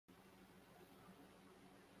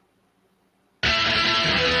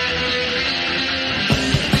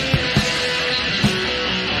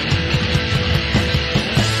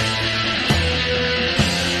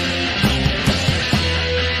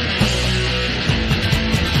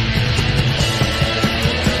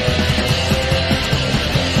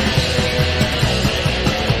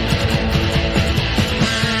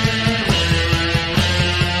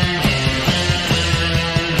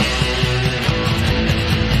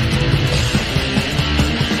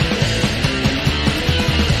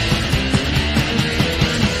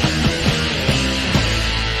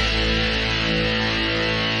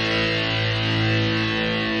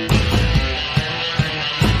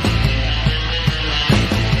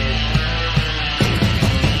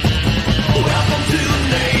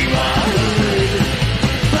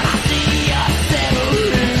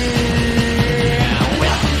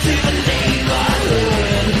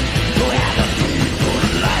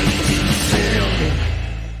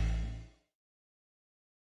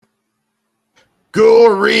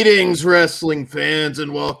Greetings, wrestling fans,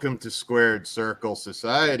 and welcome to Squared Circle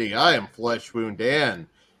Society. I am Flesh Wound Dan,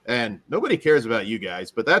 and nobody cares about you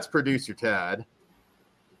guys, but that's producer Tad,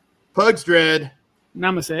 Pugs Dread,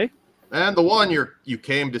 Namaste, and the one you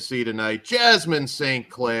came to see tonight, Jasmine St.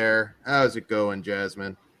 Clair. How's it going,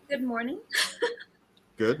 Jasmine? Good morning.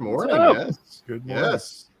 Good morning. Yes. Good morning.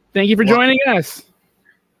 Yes. thank you for joining us.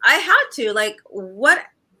 I had to, what?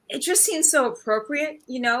 It just seems so appropriate,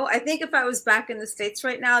 you know? I think if I was back in the States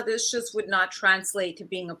right now, this just would not translate to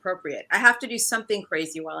being appropriate. I have to do something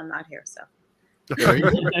crazy while I'm not here, so.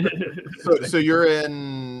 So you're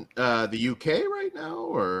in the UK right now,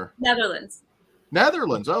 or? Netherlands.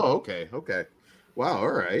 Netherlands. Oh, okay. Wow.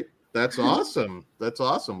 All right. That's awesome. That's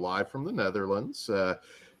awesome. Live from the Netherlands.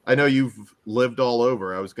 I know you've lived all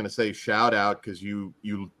over. I was going to say shout out because you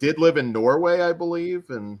did live in Norway, I believe,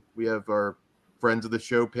 and we have our friends of the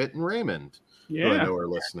show, Pitt and Raymond, who I know are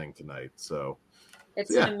listening tonight. So it's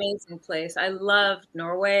an amazing place. I love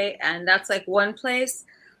Norway, and that's like one place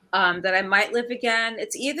that I might live again.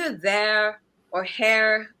 It's either there or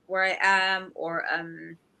here where I am, or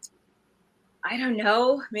I don't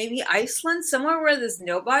know, maybe Iceland, somewhere where there's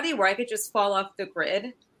nobody, where I could just fall off the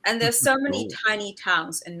grid. And there's so many tiny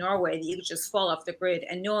towns in Norway that you could just fall off the grid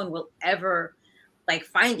and no one will ever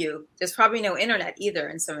find you. There's probably no internet either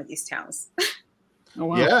in some of these towns. Oh,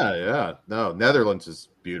 wow. Yeah. No, Netherlands is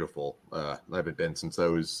beautiful. I haven't been since I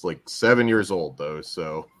was 7 years old, though,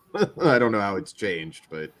 so I don't know how it's changed.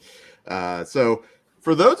 But so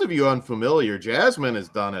for those of you unfamiliar, Jasmine has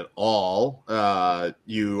done it all.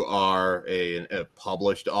 You are a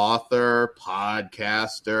published author,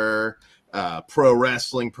 podcaster, pro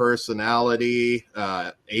wrestling personality,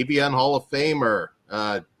 ABN Hall of Famer.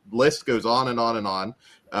 List goes on and on and on.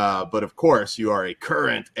 But of course, you are a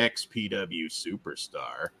current XPW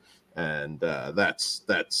superstar, and that's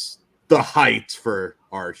the height for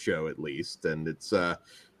our show, at least. And it's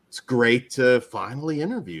great to finally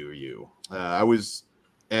interview you. I was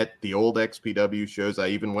at the old XPW shows. I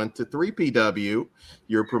even went to 3PW,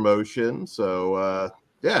 your promotion. So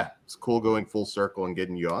it's cool going full circle and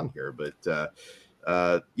getting you on here. But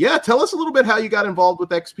tell us a little bit how you got involved with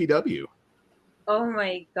XPW. Oh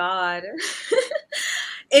my God.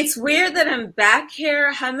 It's weird that I'm back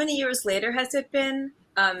here. How many years later has it been?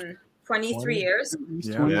 23 years?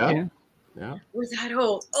 Yeah. We're that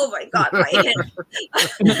old. Oh my God, my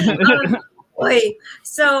head. Wait.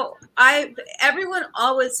 So everyone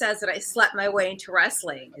always says that I slept my way into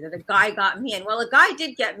wrestling, that a guy got me in. Well, a guy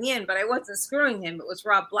did get me in, but I wasn't screwing him. It was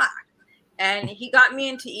Rob Black. And he got me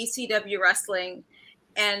into ECW wrestling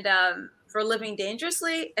and for Living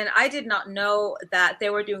Dangerously. And I did not know that they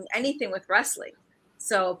were doing anything with wrestling.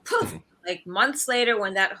 So poof, months later,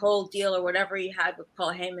 when that whole deal or whatever he had with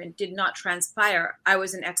Paul Heyman did not transpire, I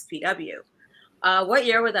was in XPW. What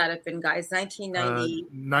year would that have been, guys? 1990?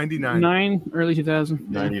 99. Early 2000.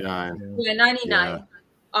 99. Yeah, 99.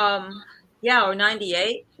 Or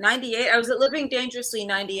 98. 98. I was at Living Dangerously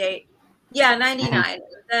 98. Yeah, 99. And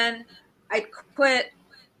then I quit,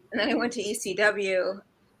 and then I went to ECW,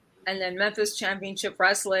 and then Memphis Championship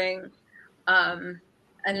Wrestling.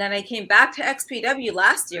 And then I came back to XPW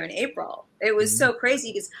last year in April. It was so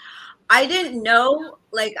crazy because I didn't know,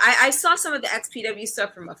 I saw some of the XPW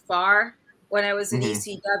stuff from afar when I was in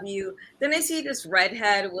ECW. Then I see this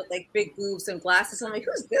redhead with big boobs and glasses. I'm like,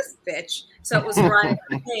 who's this bitch? So it was Ryan.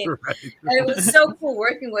 Right. And it was so cool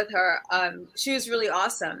working with her. She was really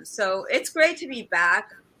awesome. So it's great to be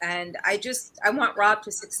back. And I want Rob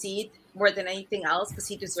to succeed more than anything else because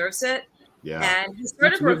he deserves it. Yeah. And he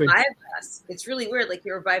sort of revived us. It's really weird. He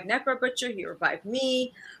revived Necro Butcher. He revived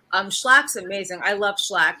me. Schlack's amazing. I love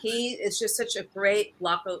Schlack. He is just such a great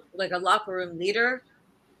locker room leader.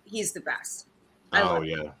 He's the best.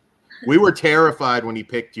 We were terrified when he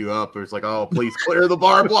picked you up. It was oh, please clear the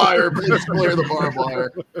barbed wire. Please clear the barbed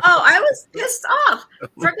wire. Oh, I was pissed off.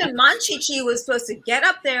 Freaking Monchichi was supposed to get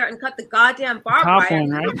up there and cut the goddamn barbed wire.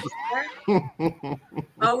 Right?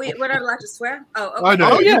 Oh, we're not allowed to swear? Oh, okay. I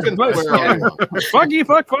know. Oh, yeah. Fuck you,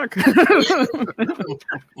 fuck.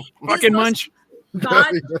 Fucking Munch.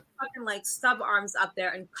 God fucking stub arms up there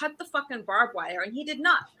and cut the fucking barbed wire, and he did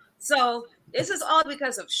not. So this is all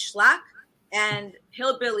because of Schlack and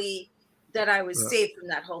Hillbilly that I was saved from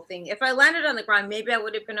that whole thing. If I landed on the ground, maybe I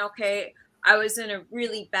would have been okay. I was in a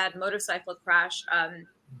really bad motorcycle crash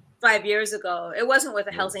 5 years ago. It wasn't with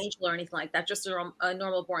a Hell's Angel or anything like that, just a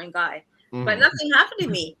normal, boring guy. But nothing happened to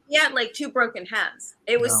me. He had 2 broken hands.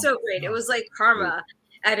 It was so great. It was like karma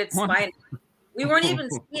at its finest. We weren't even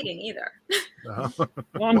speeding either. Well,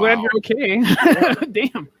 I'm glad you're okay.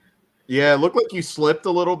 Damn. Yeah, it looked like you slipped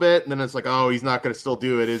a little bit, and then it's oh, he's not going to still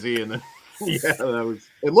do it, is he? And then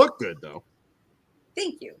It looked good though.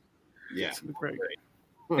 Thank you. Yeah. Great.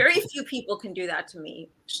 Very few people can do that to me.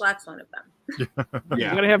 Schlack's one of them. You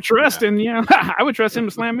gotta have trust, and I would trust him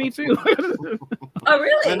to slam me too. Oh,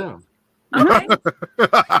 really? I know. Okay.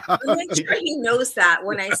 I'll make sure he knows that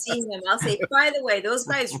when I see him. I'll say, by the way, those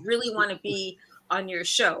guys really want to be on your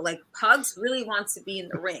show. Like Pugs really wants to be in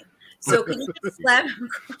the ring. So can you just slam him?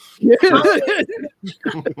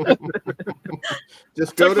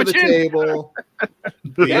 Just go to the table.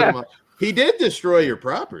 He did destroy your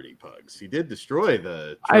property, Pugs. He did destroy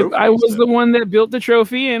the trophy. I was the one that built the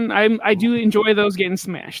trophy, and I do enjoy those getting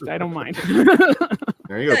smashed. I don't mind.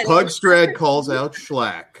 There you go. Pugstrad calls out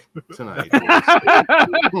Schlack tonight. When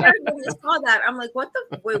I saw that, I'm like, what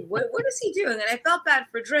is he doing? And I felt bad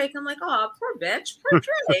for Drake. I'm like, oh, poor bitch, poor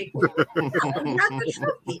Drake. He got the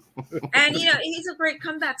trophy. And he's a great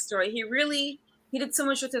comeback story. He did so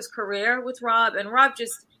much with his career with Rob, and Rob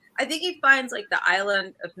just, I think he finds like the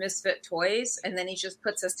island of misfit toys, and then he just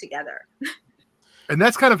puts us together. And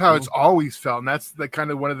that's kind of how it's always felt, and that's the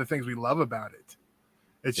kind of one of the things we love about it.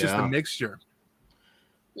 It's just a mixture.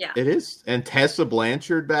 Yeah, it is. And Tessa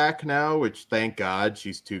Blanchard back now, which thank God,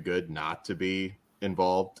 she's too good not to be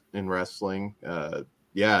involved in wrestling.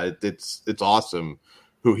 It's awesome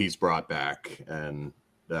who he's brought back, and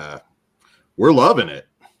we're loving it.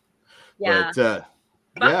 Yeah.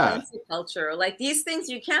 But, culture, like these things,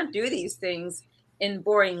 you can't do these things in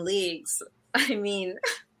boring leagues. I mean,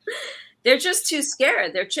 they're just too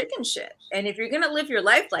scared. They're chicken shit. And if you're going to live your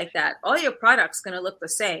life like that, all your product's going to look the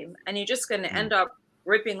same, and you're just going to end up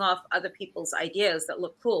ripping off other people's ideas that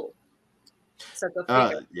look cool. So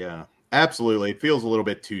yeah, absolutely. It feels a little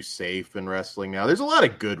bit too safe in wrestling now. There's a lot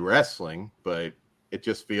of good wrestling, but it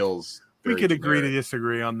just feels. We could agree to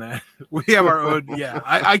disagree on that. We have our own. Yeah,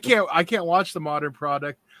 I can't watch the modern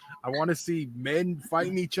product. I want to see men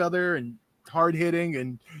fighting each other and hard hitting,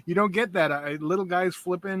 and you don't get that. Little guys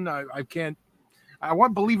flipping. I can't. I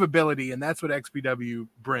want believability, and that's what XPW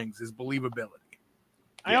brings is believability.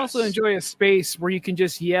 I also enjoy a space where you can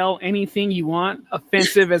just yell anything you want,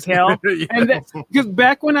 offensive as hell. Yeah. And because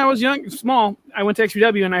back when I was small, I went to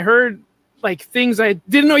XPW and I heard like things I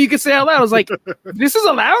didn't know you could say out loud. I was like, this is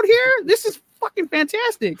allowed here? This is fucking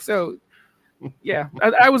fantastic. So yeah,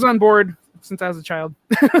 I was on board since I was a child.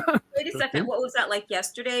 Wait a second. What was that like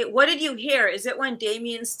yesterday? What did you hear? Is it when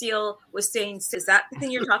Damian Steele was saying, is that the thing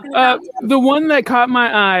you're talking about? The one that caught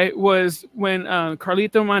my eye was when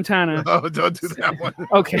Carlito Montana. Oh, don't do that one.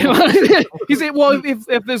 Okay. He said, well,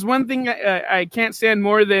 if there's one thing I can't stand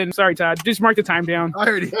more than, sorry, Todd, just mark the time down. I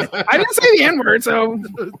didn't say the N-word, so.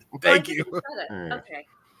 Thank you. Okay.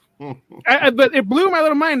 But it blew my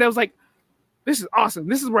little mind. I was like, this is awesome.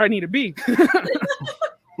 This is where I need to be.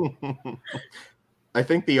 I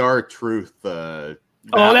think the R-Truth. That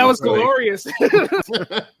was glorious.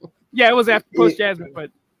 Yeah, it was after post Jasmine, but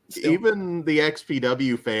still. Even the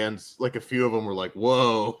XPW fans, like a few of them were like,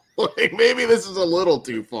 "Whoa, like maybe this is a little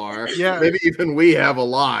too far." Yeah, maybe even we have a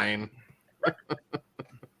line.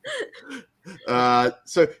 I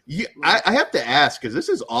have to ask because this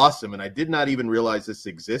is awesome, and I did not even realize this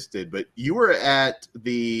existed. But you were at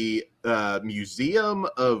the Museum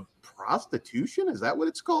of Prostitution. Is that what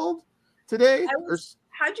it's called today?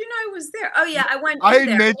 How'd you know I was there? Oh yeah, I went. I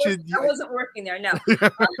there. mentioned I wasn't working there. No.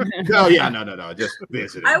 Oh yeah, no. Just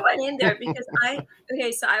visiting. I went in there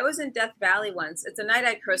because So I was in Death Valley once. It's a night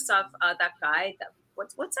I cursed off that guy.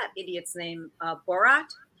 What's that idiot's name? Borat.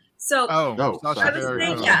 So I was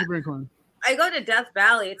saying, I go to Death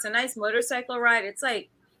Valley. It's a nice motorcycle ride. It's like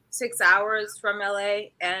 6 hours from LA,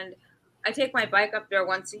 and I take my bike up there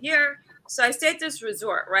once a year. So I stay at this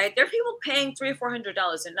resort, right? There are people paying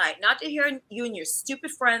 $300-400 a night, not to hear you and your stupid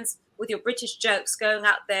friends with your British jokes going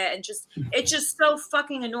out there and it's just so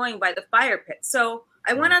fucking annoying by the fire pit. So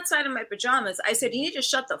I went outside in my pajamas. I said, you need to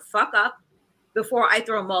shut the fuck up before I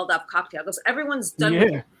throw a mulled up cocktail because everyone's done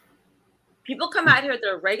with it. People come out here,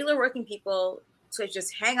 they're regular working people to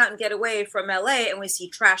just hang out and get away from LA, and we see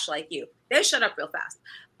trash like you. They shut up real fast.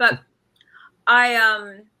 But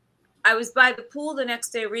I was by the pool the next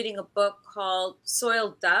day reading a book called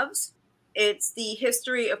Soiled Doves. It's the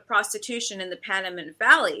history of prostitution in the Panamint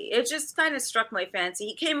Valley. It just kind of struck my fancy.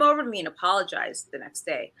 He came over to me and apologized the next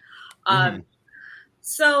day.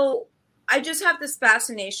 So I just have this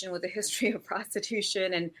fascination with the history of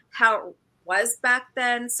prostitution and how it was back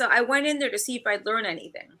then. So I went in there to see if I'd learn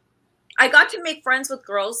anything. I got to make friends with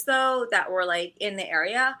girls, though, that were like in the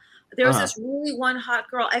area. There was this really one hot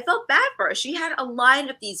girl. I felt bad for her. She had a line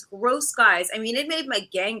of these gross guys. I mean, it made my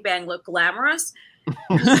gangbang look glamorous.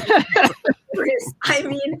 I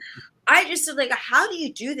mean, I just said, like, how do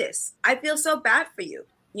you do this? I feel so bad for you.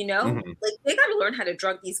 You know, like they got to learn how to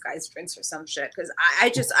drug these guys drinks or some shit. Because I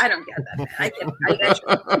don't get that.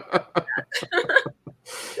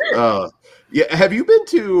 Man. Yeah. Have you been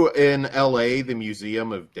to in LA the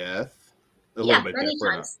Museum of Death? A little bit many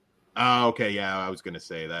different. times. Oh, okay. Yeah, I was gonna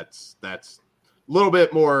say that's a little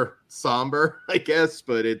bit more somber, I guess,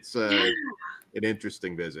 but it's an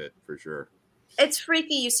interesting visit for sure. It's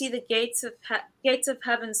freaky. You see the Gates of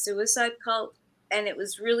Heaven suicide cult, and it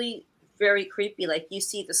was really very creepy. Like you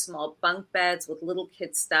see the small bunk beds with little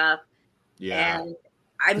kid stuff. Yeah. And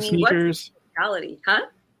I mean, sneakers. What's reality, huh?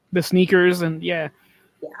 The sneakers and Yeah.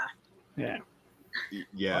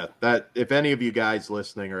 That if any of you guys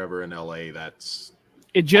listening are ever in LA, that's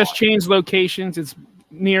it. Just changed locations. It's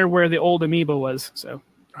near where the old Amoeba was. So.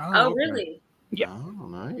 Oh, okay. Really? Yeah. Oh,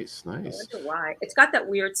 nice. I wonder why. It's got that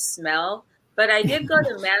weird smell. But I did go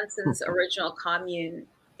to Manson's original commune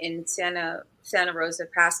in Santa Rosa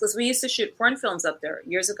Pass because we used to shoot porn films up there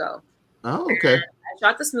years ago. Oh, okay. And I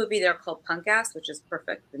shot this movie there called Punk Ass, which is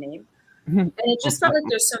perfect, the name. And it just felt like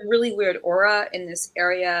there's some really weird aura in this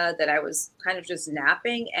area that I was kind of just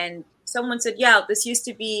napping. And someone said, yeah, this used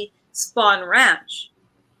to be Spawn Ranch.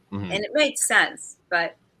 And it made sense.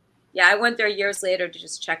 But yeah, I went there years later to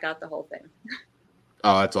just check out the whole thing.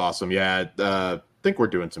 Oh, that's awesome. Yeah. I think we're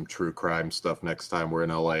doing some true crime stuff next time we're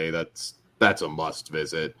in LA. That's a must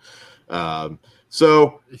visit.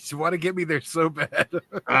 So you want to get me there so bad.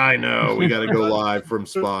 I know we got to go live from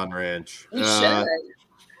Spawn Ranch. We should.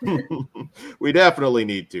 We definitely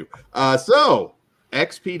need to. So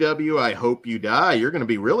XPW, I Hope You Die. You're going to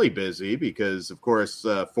be really busy because, of course,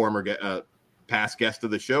 former past guest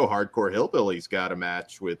of the show, Hardcore Hillbilly's got a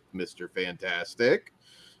match with Mr. Fantastic.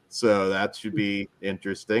 So that should be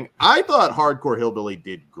interesting. I thought Hardcore Hillbilly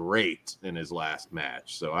did great in his last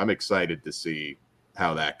match. So I'm excited to see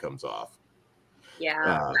how that comes off.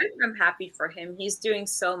 Yeah, I'm happy for him. He's doing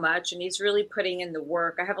so much and he's really putting in the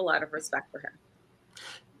work. I have a lot of respect for him.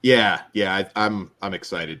 Yeah, I'm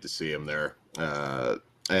excited to see him there.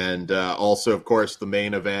 And also, of course, the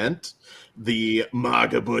main event, the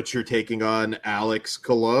MAGA Butcher taking on Alex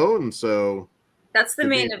Colon. So that's the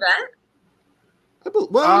main event?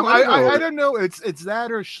 I don't know. It's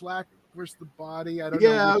that or Schlack versus the Body. I don't know.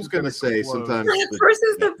 Yeah, I was going to say sometimes. Schlack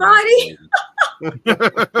versus the Body.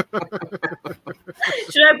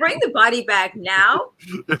 Should I bring the Body back now?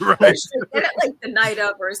 Right. Or should I get it like the night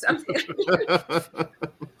of or something?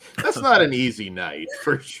 That's not an easy night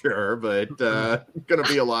for sure, but going to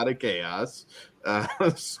be a lot of chaos.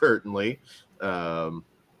 Certainly. I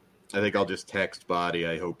think I'll just text Body.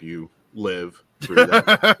 I hope you live through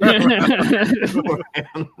that.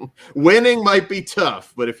 Winning might be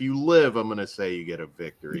tough, but if you live, I'm going to say you get a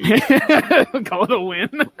victory. Call it a win.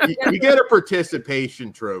 You get a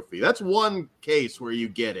participation trophy. That's one case where you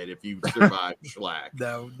get it if you survive Schlack.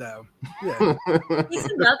 No. Yeah. He's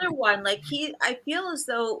another one. Like I feel as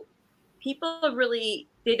though people really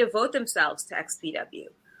they devote themselves to XPW.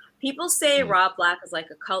 People say Rob Black is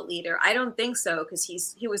like a cult leader. I don't think so because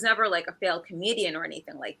he was never like a failed comedian or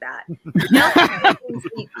anything like that.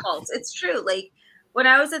 Cults. It's true. Like when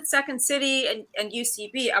I was at Second City and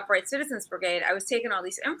UCB, Upright Citizens Brigade, I was taking all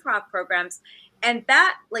these improv programs, and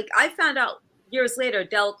that like I found out years later,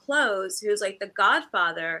 Del Close, who's like the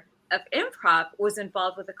godfather of improv, was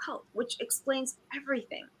involved with a cult, which explains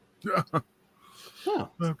everything. Huh.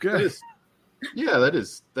 Okay. That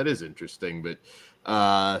is interesting, but.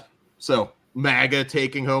 So MAGA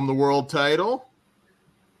taking home the world title?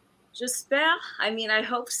 J'espère. I mean, I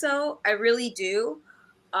hope so. I really do.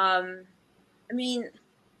 I mean,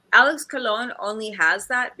 Alex Colon only has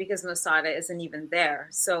that because Masada isn't even there.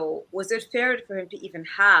 So was it fair for him to even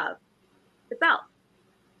have the belt?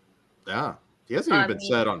 Yeah. He hasn't even been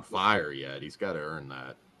set on fire yet. He's got to earn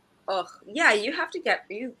that. Oh, yeah. You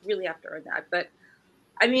really have to earn that. But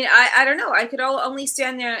I mean, I don't know. I could only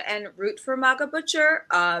stand there and root for MAGA Butcher.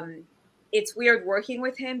 It's weird working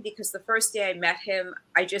with him because the first day I met him,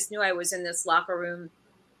 I just knew I was in this locker room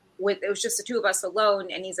it was just the two of us alone.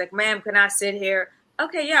 And he's like, ma'am, can I sit here?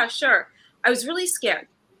 Okay, yeah, sure. I was really scared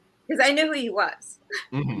because I knew who he was.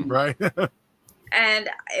 Right. And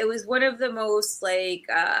it was one of the most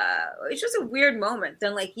it's just a weird moment.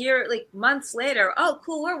 Then months later, oh,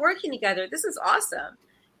 cool, we're working together. This is awesome.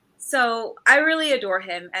 So I really adore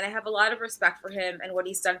him, and I have a lot of respect for him and what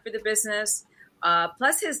he's done for the business.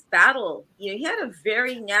 Plus his battle, he had a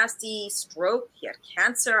very nasty stroke. He had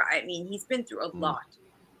cancer. I mean, he's been through a lot.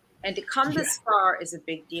 And to come this far is a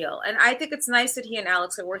big deal. And I think it's nice that he and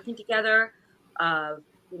Alex are working together. I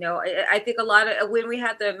think a lot of when we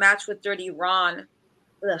had the match with Dirty Ron,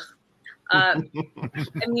 I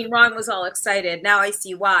mean, Ron was all excited. Now I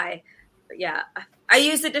see why. But yeah, I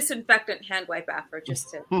use the disinfectant hand wipe after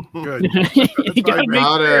just to. Good. You gotta make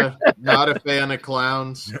sure. Not a fan of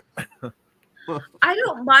clowns. I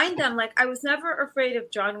don't mind them. Like I was never afraid of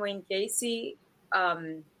John Wayne Gacy.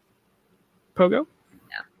 Pogo.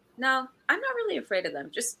 No, I'm not really afraid of them.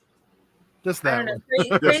 Just I that don't know,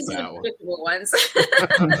 one. crazy that and one. predictable ones.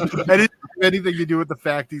 That didn't have anything to do with the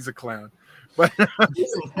fact he's a clown. But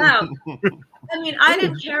He's a clown. I mean, I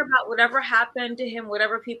didn't care about whatever happened to him,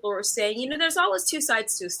 whatever people were saying. You know, there's always two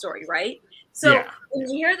sides to a story, right? So Yeah. when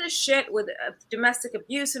you hear this shit with domestic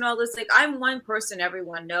abuse and all this, like I'm one person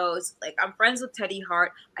everyone knows. Like I'm friends with Teddy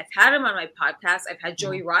Hart. I've had him on my podcast. I've had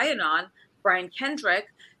Joey Ryan on, Brian Kendrick.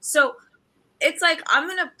 So it's like I'm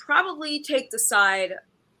going to probably take the side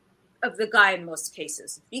of the guy in most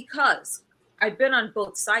cases because I've been on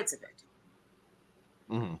both sides of it.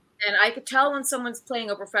 Mhm. And I could tell when someone's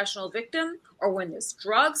playing a professional victim or when there's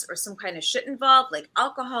drugs or some kind of shit involved, like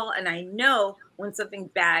alcohol. And I know when something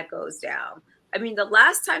bad goes down. I mean, the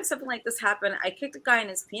last time something like this happened, I kicked a guy in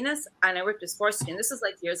his penis and I ripped his foreskin. This is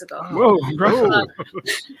like years ago. Whoa, bro.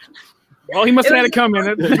 Well, he must have had it coming.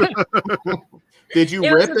 Did you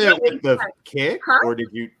It was rip a it really with the fun- kick, Huh? or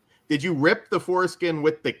did you rip the foreskin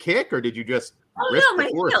with the kick, or did you just Oh rip no, the my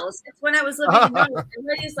foreskin? heels. It's when I was living in Norway.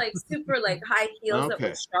 I had these like super like high heels that Okay.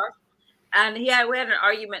 were sharp. And we had an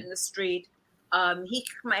argument in the street. He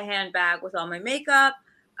kicked my handbag with all my makeup,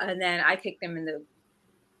 and then I kicked him in the,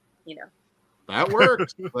 you know. That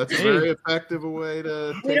works. That's a very effective way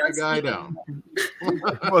to We take don't a guy speak down.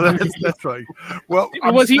 well, that's right. Well,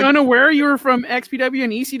 Was he unaware you were from XPW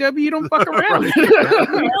and ECW? You don't fuck around.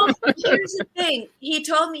 Well, here's the thing. He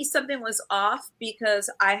told me something was off because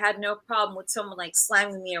I had no problem with someone like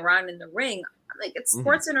slamming me around in the ring. I'm like, it's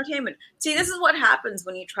sports entertainment. See, this is what happens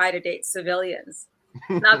when you try to date civilians.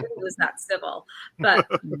 Not that he was not civil, but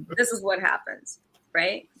this is what happens,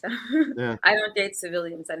 right? So Yeah. I don't date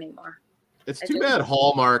civilians anymore. It's I too do. bad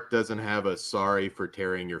Hallmark doesn't have a sorry for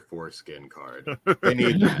tearing your foreskin card. They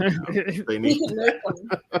need that now. They We need can make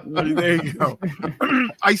one. there you go.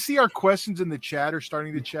 I see our questions in the chat are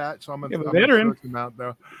starting to chat, so I'm You have a gonna veteran. sort them out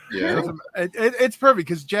though. yeah. It's perfect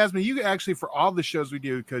because Jasmine, you actually for all the shows we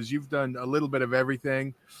do, because you've done a little bit of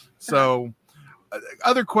everything. So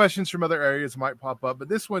other questions from other areas might pop up, but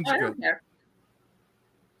this one's I good. don't care.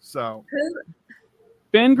 So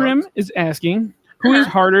Ben Grimm is asking, who is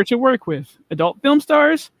harder to work with, adult film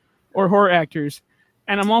stars or horror actors?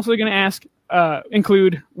 And I'm also going to ask,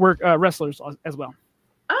 include wrestlers as well.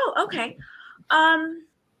 Oh, okay.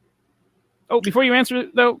 Oh, before you answer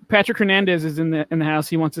though, Patrick Hernandez is in the house.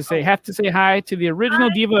 He wants to say, have to say hi to the original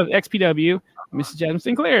Hi. diva of XPW, Mrs. Jasmine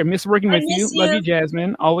Sinclair. Miss working I with you. miss Love you. you,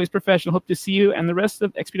 Jasmine. Always professional. Hope to see you and the rest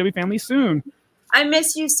of XPW family soon. I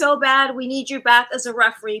miss you so bad. We need you back as a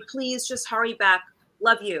referee. Please just hurry back.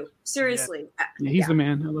 Love you. Seriously. Yeah, he's the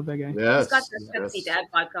man. I love that guy. Yes. He's got that sexy yes. dad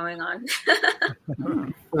bod going on.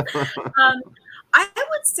 I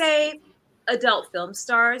would say adult film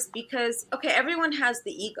stars because, okay, everyone has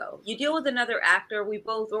the ego. You deal with another actor. We're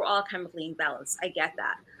all chemically imbalanced. I get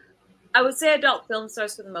that. I would say adult film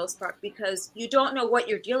stars for the most part because you don't know what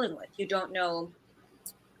you're dealing with. You don't know.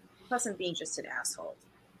 Plus, I'm being just an asshole.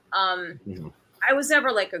 I was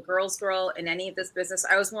never like a girl's girl in any of this business.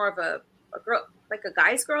 I was more of a girl, like a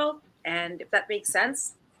guy's girl. And if that makes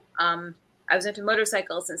sense, I was into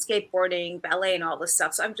motorcycles and skateboarding, ballet and all this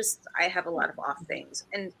stuff. So I have a lot of off things.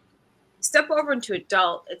 And step over into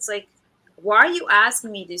adult, it's like, why are you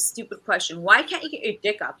asking me this stupid question? Why can't you get your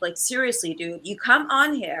dick up? Like, seriously, dude, you come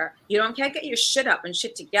on here, can't get your shit up and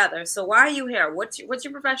shit together. So why are you here? What's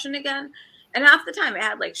your profession again? And half the time I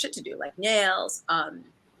had like shit to do, like nails,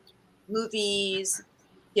 movies,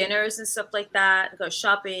 dinners and stuff like that, go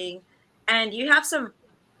shopping. And you have some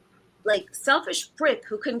like selfish prick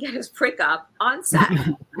who couldn't get his prick up on set.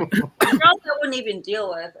 Girls I wouldn't even deal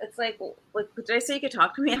with. It's like, did I say you could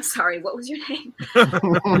talk to me? I'm sorry. What was your name? I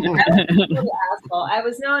was a little asshole. I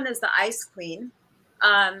was known as the Ice Queen.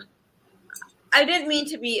 I didn't mean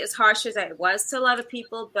to be as harsh as I was to a lot of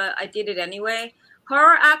people, but I did it anyway.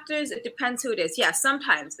 Horror actors, it depends who it is. Yeah,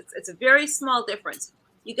 sometimes it's a very small difference.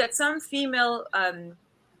 You get some females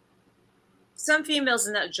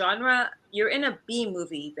in that genre. You're in a B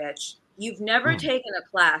movie, bitch. You've never taken a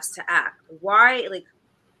class to act. Why? Like,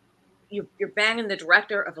 you're banging the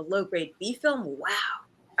director of a low-grade B film? Wow.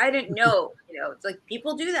 I didn't know. It's like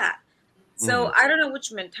people do that. So I don't know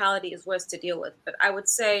which mentality is worse to deal with, but I would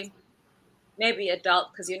say maybe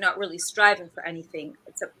adult because you're not really striving for anything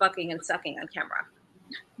except fucking and sucking on camera.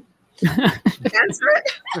 Answer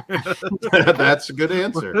it. That's a good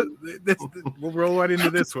answer. We'll roll right into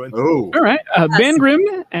this one. Oh, All right. Ben Grimm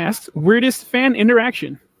asks, weirdest fan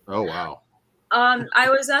interaction. Oh wow. I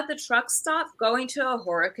was at the truck stop going to a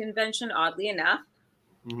horror convention, oddly enough,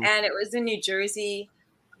 Mhm. and it was in New Jersey.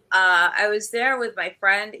 I was there with my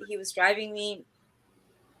friend. He was driving me.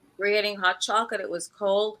 We're getting hot chocolate. It was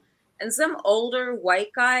cold. And some older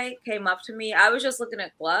white guy came up to me. I was just looking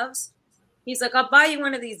at gloves. He's like, I'll buy you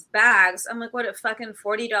one of these bags. I'm like, what, a fucking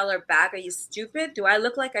 $40 bag? Are you stupid? Do I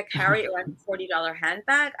look like I carry around a $40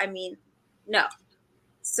 handbag? I mean, no.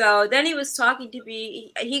 So then he was talking to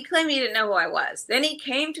me. He claimed he didn't know who I was. Then he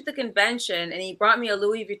came to the convention and he brought me a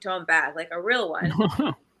Louis Vuitton bag, like a real one.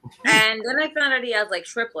 And then I found out he had like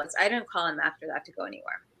triplets. I didn't call him after that to go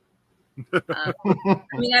anywhere. I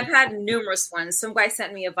mean, I've had numerous ones. Some guy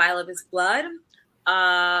sent me a vial of his blood.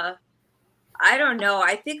 I don't know.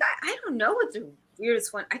 I think I don't know what the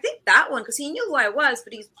weirdest one. I think that one because he knew who I was,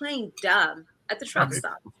 but he's playing dumb at the truck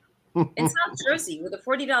stop in South Jersey with a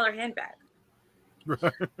 $40 handbag.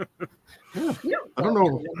 I don't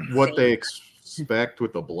know what they expect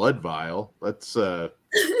with the blood vial. That's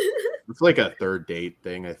it's like a third date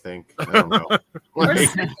thing, I think. I don't know. Like,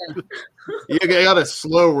 you gotta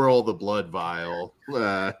slow roll the blood vial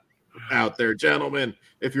out there, gentlemen.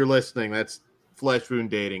 If you're listening, that's flesh wound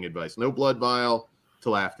dating advice. No blood vial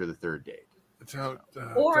till after the third date.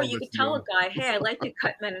 Or you could tell a guy, hey, I like to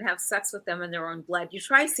cut men and have sex with them in their own blood. You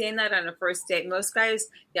try saying that on a first date. Most guys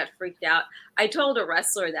get freaked out. I told a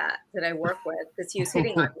wrestler that I work with because he was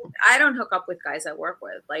hitting on me. I don't hook up with guys I work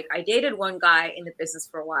with. Like I dated one guy in the business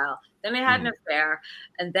for a while. Then I had an affair.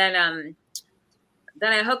 And then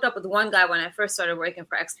I hooked up with one guy when I first started working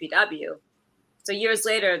for XPW. So years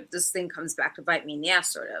later, this thing comes back to bite me in the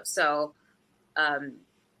ass, sort of. So,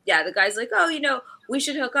 yeah, the guy's like, oh, we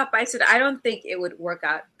should hook up. I said, I don't think it would work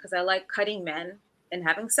out because I like cutting men and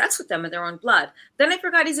having sex with them in their own blood. Then I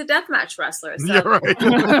forgot he's a deathmatch wrestler. So. You're right.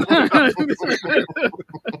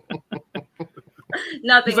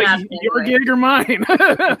 Nothing like, happened. Your gig or mine?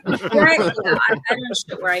 Right? Yeah, I don't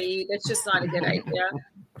shit where I eat. It's just not a good idea.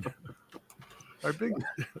 Our big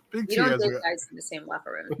You T don't has date a, guys in the same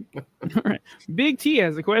locker room. All right. Big T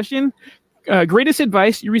has a question. Greatest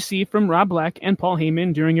advice you received from Rob Black and Paul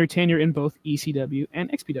Heyman during your tenure in both ECW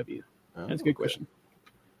and XPW? That's a good question.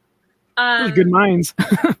 Those are good minds.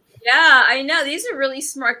 Yeah, I know. These are really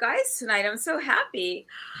smart guys tonight. I'm so happy.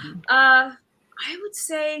 I would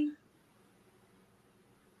say,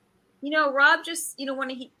 Rob just, when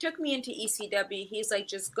he took me into ECW, he's like,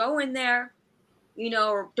 just go in there,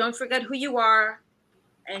 don't forget who you are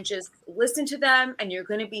and just listen to them and you're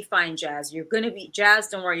going to be fine, Jazz. You're going to be, Jazz,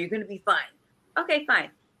 don't worry, you're going to be fine. Okay,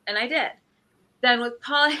 fine. And I did. Then with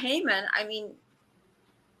Paul Heyman, I mean,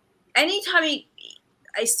 anytime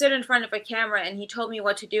I stood in front of a camera and he told me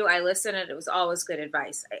what to do, I listened and it was always good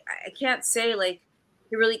advice. I can't say like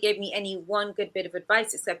he really gave me any one good bit of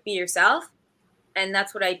advice except be yourself. And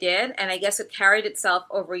that's what I did. And I guess it carried itself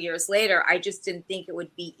over years later. I just didn't think it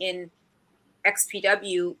would be in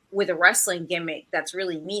XPW with a wrestling gimmick. That's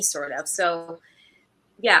really me, sort of. So,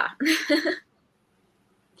 yeah.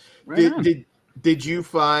 Did you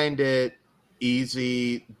find it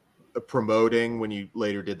easy promoting when you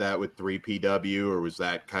later did that with 3PW, or was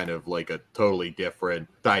that kind of like a totally different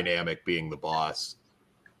dynamic being the boss?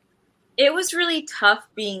 It was really tough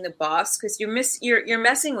being the boss because you're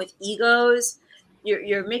messing with egos.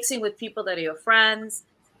 You're mixing with people that are your friends.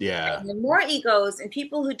 Yeah. And the more egos and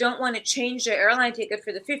people who don't want to change their airline ticket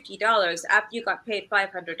for the $50 after you got paid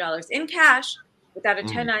 $500 in cash without a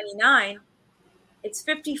 1099, it's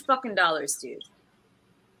 $50 fucking dollars, dude.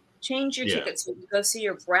 Change your tickets so you go see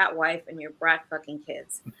your brat wife and your brat fucking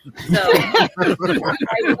kids. So I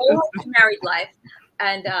go home to married life,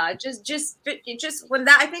 and just when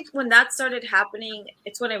that started happening,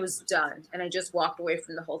 it's when I was done, and I just walked away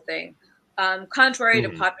from the whole thing. Contrary to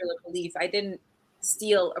popular belief, I didn't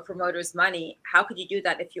steal a promoter's money. How could you do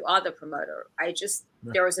that if you are the promoter?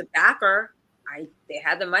 There was a backer. They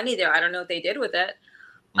had the money there. I don't know what they did with it.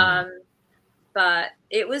 But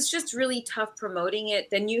it was just really tough promoting it.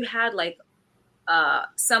 Then you had like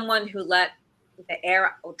someone who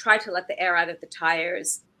tried to let the air out of the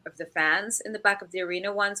tires of the fans in the back of the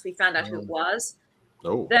arena once we found out who it was.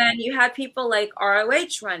 Oh. Then you had people like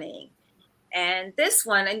ROH running. And this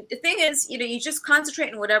one, and the thing is, you just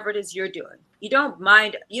concentrate on whatever it is you're doing. You don't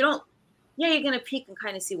mind, you're going to peek and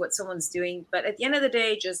kind of see what someone's doing. But at the end of the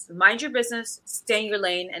day, just mind your business, stay in your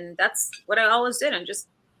lane. And that's what I always did. And just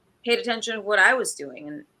paid attention to what I was doing.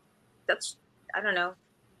 And that's, I don't know.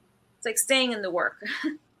 It's like staying in the work.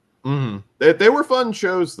 They were fun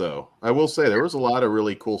shows, though. I will say there was a lot of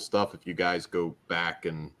really cool stuff if you guys go back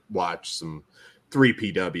and watch some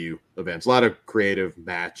 3PW events. A lot of creative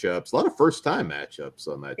matchups, a lot of first-time matchups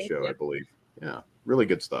on that show, I believe. Yeah, really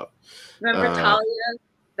good stuff. Remember Talia,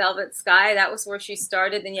 Velvet Sky? That was where she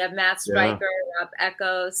started. Then you have Matt Stryker, Rob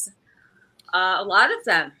Echoes. A lot of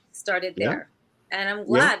them started there. And I'm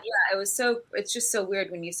glad. Yeah, it's just so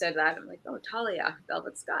weird when you said that. I'm like, oh, Talia,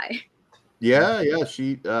 Velvet Sky. Yeah.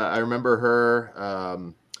 She, I remember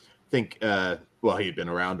her. He had been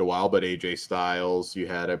around a while, but AJ Styles, you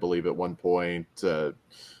had, I believe, at one point, a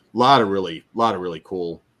lot of really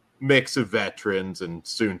cool mix of veterans and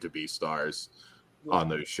soon to be stars on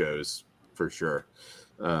those shows for sure.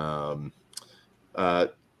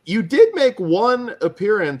 You did make one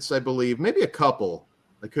appearance, I believe, maybe a couple.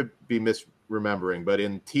 I could be misremembering, but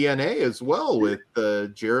in TNA as well with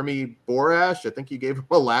Jeremy Borash. I think you gave him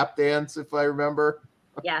a lap dance, if I remember.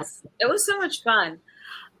 Yes, it was so much fun.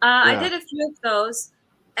 I did a few of those,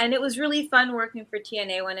 and it was really fun working for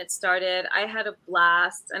TNA when it started. I had a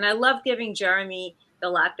blast, and I love giving Jeremy the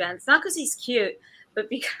lap dance, not because he's cute, but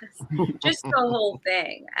because just the whole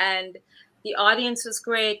thing. And the audience was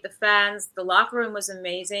great, the fans, the locker room was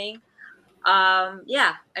amazing. I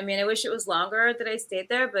mean, I wish it was longer that I stayed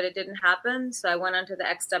there, but it didn't happen. So I went on to the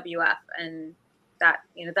XWF, and that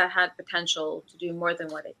had potential to do more than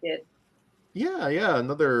what it did. Yeah,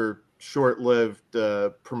 another short-lived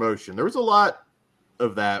promotion. There was a lot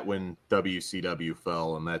of that when WCW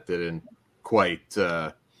fell, and that didn't quite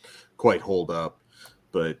hold up.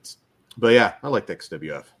 But yeah, I liked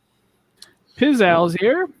XWF. Pizzal's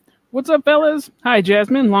here. What's up, fellas? Hi,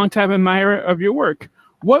 Jasmine. Longtime admirer of your work.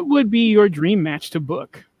 What would be your dream match to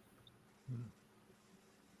book?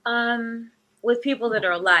 With people that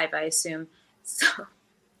are alive, I assume. So,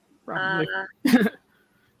 Probably.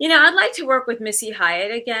 I'd like to work with Missy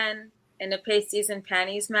Hyatt again in a pasties and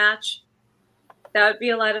panties match. That would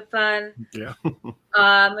be a lot of fun. Yeah.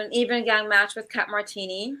 An even gang match with Kat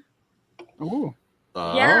Martini. Ooh.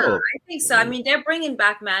 Yeah, I think so. I mean, they're bringing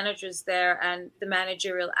back managers there and the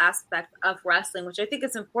managerial aspect of wrestling, which I think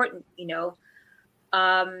is important,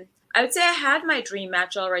 I would say I had my dream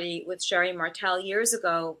match already with Sherry Martel years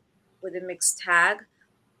ago with a mixed tag.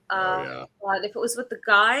 But if it was with the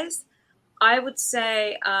guys, I would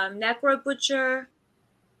say Necro Butcher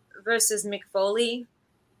versus Mick Foley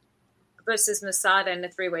versus Masada in a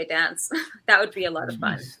three-way dance. That would be a lot of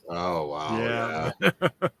fun. Oh, wow. Yeah.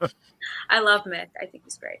 I love Mick. I think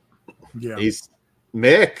he's great. Yeah. He's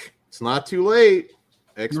Mick. It's not too late.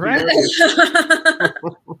 Right.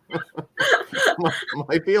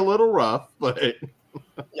 Might be a little rough, but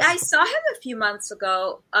yeah, I saw him a few months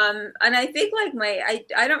ago. And I think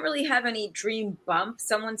I don't really have any dream bump.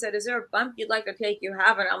 Someone said, "Is there a bump you'd like to take? You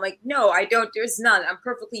haven't." I'm like, "No, I don't. There's none. I'm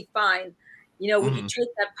perfectly fine." Would you take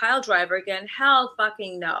that pile driver again? Hell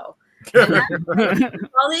fucking no.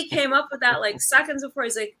 Ollie came up with that like seconds before.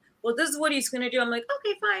 He's like, well, this is what he's going to do. I'm like,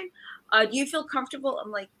 okay, fine. Do you feel comfortable?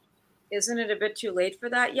 I'm like, isn't it a bit too late for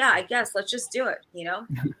that? Yeah, I guess. Let's just do it,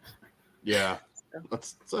 Yeah.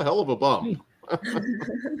 That's a hell of a bump.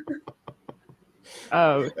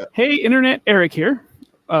 Hey, Internet, Eric here.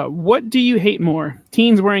 What do you hate more?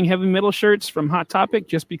 Teens wearing heavy metal shirts from Hot Topic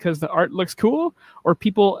just because the art looks cool, or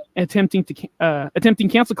people attempting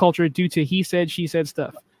cancel culture due to he said, she said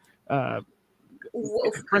stuff?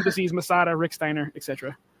 Parentheses, Masada, Rick Steiner,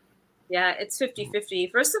 etc. Yeah, it's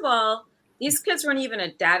 50-50. First of all, these kids weren't even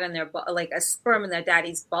a dad in their like a sperm in their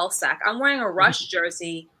daddy's ball sack. I'm wearing a Rush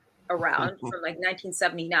jersey around from like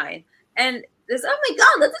 1979, and this, oh my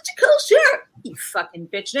god, that's such a cool shirt. You fucking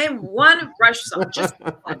bitch. Name one Rush song, just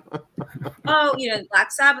one. Oh,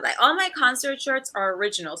 Black Sabbath. Like, all my concert shirts are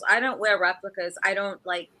originals. I don't wear replicas. I don't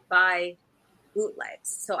buy bootlegs.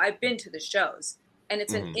 So I've been to the shows. And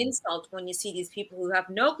it's an insult when you see these people who have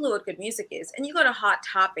no clue what good music is, and you go to Hot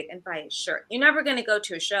Topic and buy a shirt. You're never going to go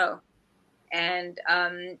to a show. And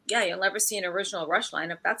you'll never see an original Rush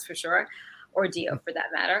lineup, that's for sure, or Dio for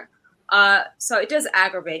that matter. So it does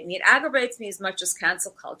aggravate me. It aggravates me as much as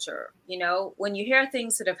cancel culture. When you hear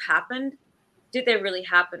things that have happened, did they really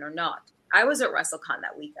happen or not? I was at WrestleCon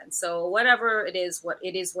that weekend. So whatever it is, what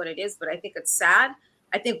it is. But I think it's sad.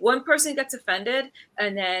 I think one person gets offended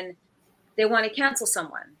and then they want to cancel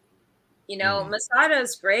someone. Masada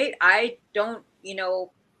is great. I don't,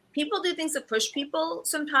 people do things that push people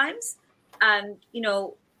sometimes. And,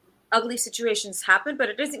 ugly situations happen, but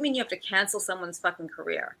it doesn't mean you have to cancel someone's fucking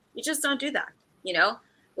career. You just don't do that,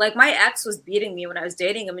 Like, my ex was beating me when I was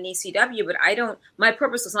dating him in ECW, but my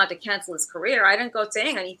purpose was not to cancel his career. I didn't go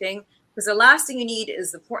saying anything, because the last thing you need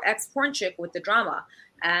is the ex-porn chick with the drama.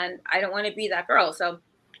 And I don't want to be that girl. So,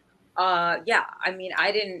 I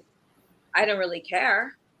didn't really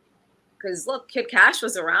care. Because, look, Kid Cash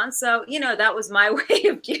was around. So, that was my way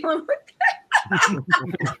of dealing with it.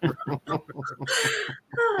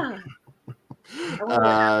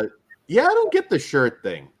 Yeah, I don't get the shirt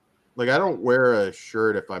thing. Like, I don't wear a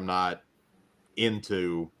shirt if I'm not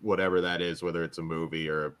into whatever that is, whether it's a movie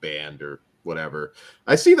or a band or whatever.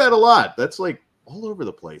 I see that a lot. That's like all over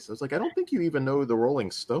the place. I was like, I don't think you even know who the Rolling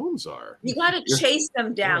Stones are. You got to chase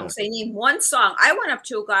them down. Yeah. Say, name one song. I went up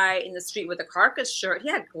to a guy in the street with a Carcass shirt. He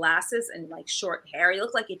had glasses and like short hair. He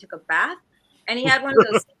looked like he took a bath, and he had one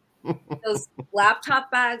of those laptop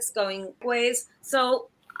bags going ways. So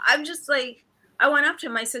I'm just like, I went up to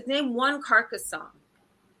him. I said, name one Carcass song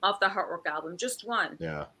off the Heartwork album, just one.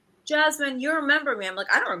 Yeah. Jasmine, you remember me? I'm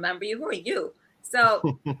like, I don't remember you. Who are you?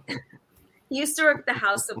 So he used to work at the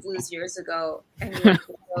House of Blues years ago, and he went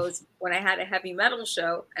to those when I had a heavy metal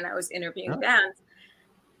show and I was interviewing bands.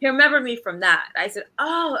 He remembered me from that. I said,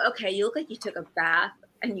 "Oh, okay. You look like you took a bath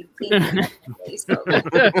and you cleaned your face." But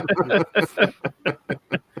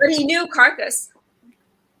he knew Carcass.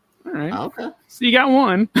 All right. Okay. So you got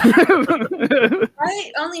one.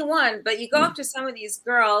 Right? Only one. But you go up to some of these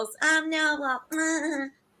girls. No.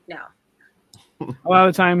 A lot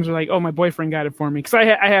of times we're like, "Oh, my boyfriend got it for me," because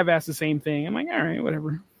I have asked the same thing. I'm like, "All right,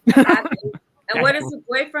 whatever." And what does the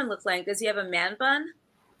boyfriend look like? Does he have a man bun?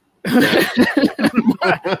 They're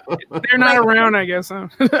not around, I guess. Huh?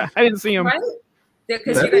 I didn't see them. Right?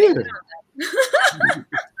 Because That you're is. going to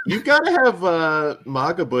You got to have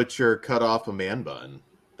MAGA Butcher cut off a man bun.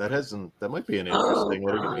 That might be an interesting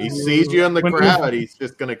little. He sees you in the crowd. He's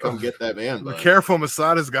just going to come get that man bun. Careful,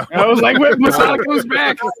 Masada's got. I was like, "When Masada comes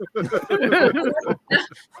back."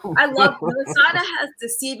 I love Masada has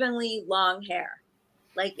deceivingly long hair.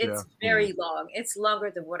 Like, it's very long. It's longer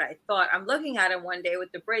than what I thought. I'm looking at him one day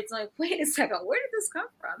with the braids. I'm like, wait a second, where did this come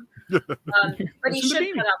from? But he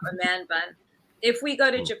should cut up a man bun. If we go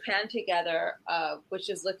to Japan together, which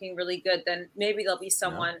is looking really good, then maybe there'll be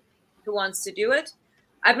someone who wants to do it.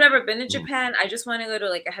 I've never been to Japan. I just want to go to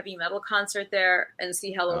like a heavy metal concert there and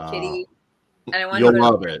see Hello Kitty. And I want You'll to go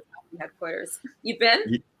love to it. headquarters. You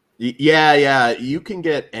been? Yeah. You can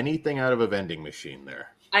get anything out of a vending machine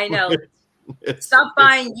there. I know. Stop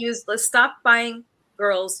buying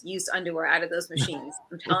girls used underwear out of those machines.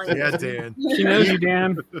 I'm telling you. Yeah, Dan. She knows you,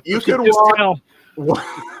 Dan. You could Just walk tell.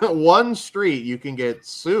 one street. You can get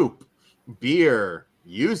soup, beer,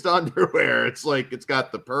 used underwear. It's like it's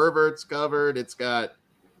got the perverts covered. It's got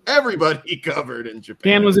everybody covered in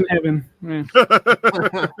Japan. Dan was in heaven. Yeah.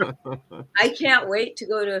 I can't wait to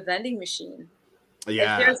go to a vending machine.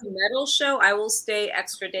 Yeah. If there's a metal show, I will stay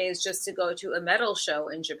extra days just to go to a metal show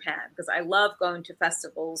in Japan because I love going to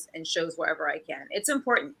festivals and shows wherever I can. It's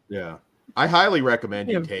important. Yeah. I highly recommend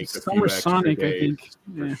you Yeah, take a Summer few extra Sonic, I days think.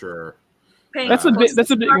 for Yeah. sure. That's a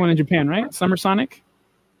big one in Japan, right? Summer Sonic.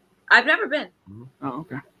 I've never been. Oh,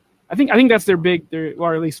 okay. I think that's their big,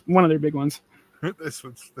 or at least one of their big ones. That's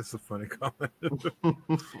a funny comment.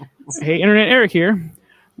 Hey, Internet Eric here.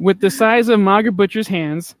 With the size of MAGA Butcher's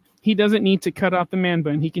hands, he doesn't need to cut off the man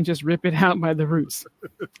bun. He can just rip it out by the roots.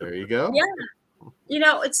 There you go. Yeah. You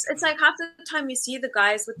know, it's like half the time you see the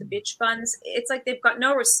guys with the bitch buns, it's like they've got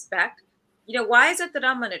no respect. You know, why is it that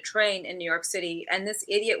I'm on a train in New York City and this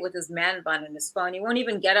idiot with his man bun and his phone, he won't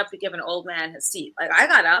even get up to give an old man his seat. Like, I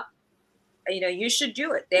got up. You know, you should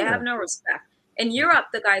do it. They have no respect. In Europe,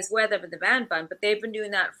 the guys wear them in the man bun, but they've been doing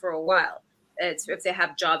that for a while. It's if they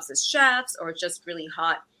have jobs as chefs or it's just really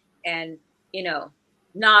hot. And, you know,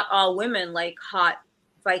 not all women like hot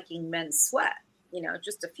Viking men sweat. You know,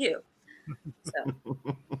 just a few. So.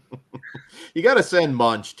 You got to send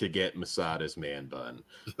Munch to get Masada's man bun.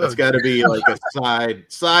 That's got to be like a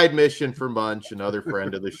side mission for Munch, another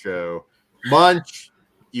friend of the show. Munch,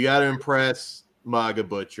 you got to impress MAGA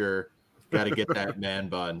Butcher. Got to get that man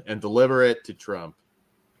bun and deliver it to Trump.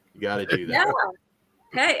 You got to do that.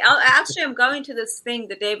 Yeah. Hey, I'm going to this thing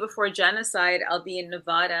the day before genocide. I'll be in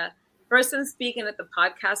Nevada. First, I'm speaking at the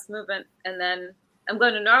podcast movement, and then I'm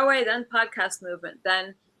going to Norway, then podcast movement,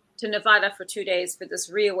 then to Nevada for 2 days for this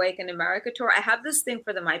Reawaken America tour. I have this thing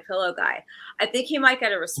for the MyPillow guy. I think he might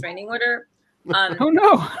get a restraining order. Oh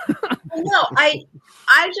no! No, I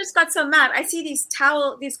just got so mad. I see these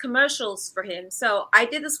commercials for him. So I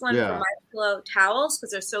did this one for MyPillow towels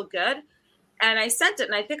because they're so good, and I sent it.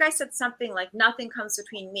 And I think I said something like, "Nothing comes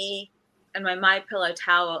between me and my MyPillow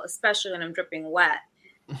towel, especially when I'm dripping wet."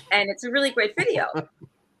 And it's a really great video.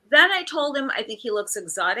 Then I told him I think he looks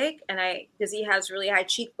exotic, and because he has really high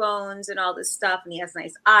cheekbones and all this stuff, and he has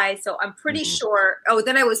nice eyes. So I'm pretty sure. Oh,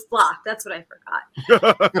 then I was blocked. That's what I forgot.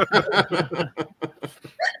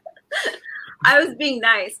 I was being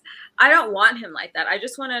nice. I don't want him like that. I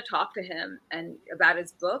just want to talk to him and about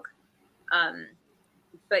his book.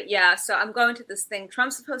 But yeah, so I'm going to this thing.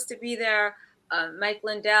 Trump's supposed to be there. Mike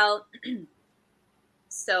Lindell.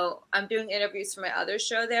 So I'm doing interviews for my other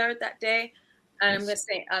show there that day, and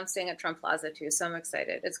I'm staying at Trump Plaza too. So I'm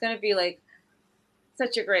excited. It's going to be like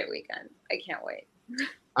such a great weekend. I can't wait.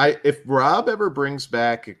 If Rob ever brings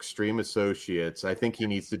back Extreme Associates, I think he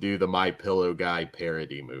needs to do the My Pillow Guy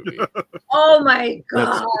parody movie. Oh my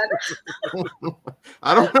God.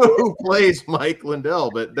 I don't know who plays Mike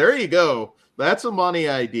Lindell, but there you go. That's a money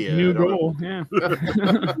idea. New goal, yeah.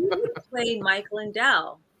 Play Mike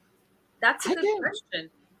Lindell. That's a good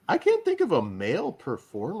question. I can't think of a male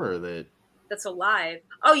performer that's alive.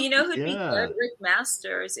 Oh, you know who'd be good? Rick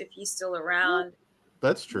Masters, if he's still around.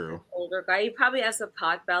 That's true. Older guy. He probably has a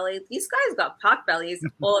pot belly. These guys got pot bellies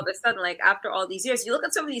all of a sudden, like after all these years. You look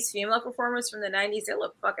at some of these female performers from the 90s, they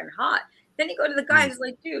look fucking hot. Then you go to the guy who's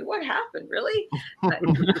like, dude, what happened? Really?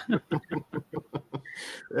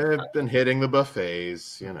 They've been hitting the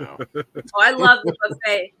buffets, you know. Oh, I love the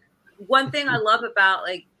buffet. One thing I love about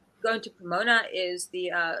like going to Pomona is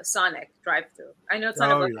the Sonic drive-through. I know it's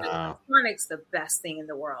not a buffet. Yeah. Sonic's the best thing in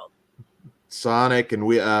the world. Sonic, and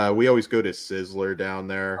we always go to Sizzler down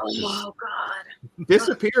there. Oh God,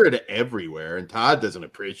 disappeared everywhere, and Todd doesn't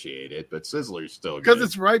appreciate it, but Sizzler's still good. Because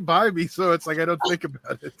it's right by me, so it's like I don't think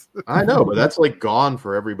about it. I know, but that's like gone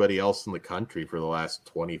for everybody else in the country for the last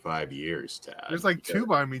 25 years, Todd. There's like 2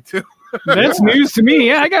 by me too. That's news to me.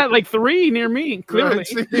 Yeah, I got like 3 near me. Clearly,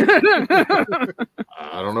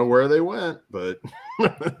 I don't know where they went, but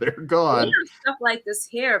they're gone. We have stuff like this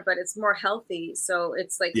here, but it's more healthy, so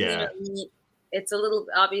it's like meat. It's a little,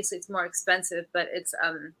 obviously it's more expensive, but it's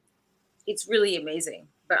really amazing.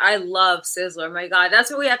 But I love Sizzler. My God, that's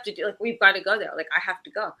what we have to do. Like, we've got to go there. Like, I have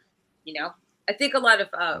to go, you know? I think a lot of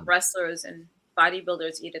wrestlers and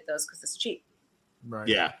bodybuilders eat at those because it's cheap. Right.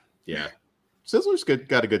 Yeah. Yeah. Sizzler's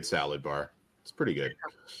got a good salad bar. It's pretty good.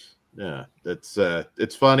 Yeah.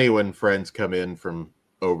 It's funny when friends come in from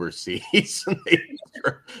overseas and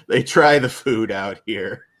they try the food out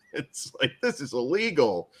here. It's like, this is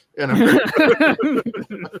illegal. It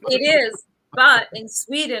is. But in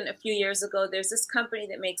Sweden a few years ago, there's this company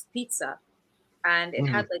that makes pizza. And it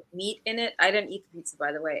had like meat in it. I didn't eat the pizza,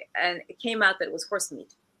 by the way. And it came out that it was horse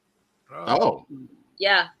meat. Oh.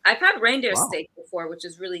 Yeah. I've had reindeer steak before, which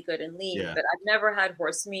is really good and lean. Yeah. But I've never had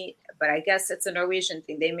horse meat. But I guess it's a Norwegian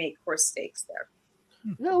thing. They make horse steaks there.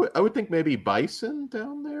 Yeah, I would think maybe bison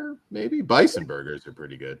down there. Maybe bison burgers are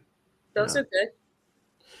pretty good. Those are good.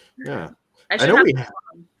 Yeah, I know we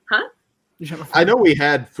I know we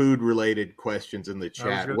had food-related questions in the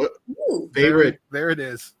chat. What favorite? There it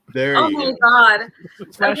is. There. Oh my God!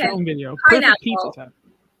 Okay. Video.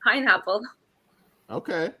 Pineapple.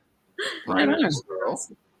 Okay. All right.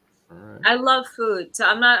 I love food, so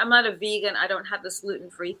I'm not a vegan. I don't have this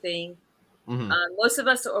gluten-free thing. Mm-hmm. Most of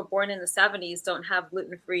us that were born in the 70s don't have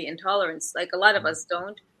gluten-free intolerance. Like a lot of us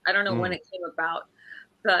don't. I don't know when it came about,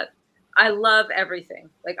 but I love everything.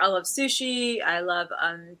 Like I love sushi. I love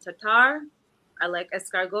tartare. I like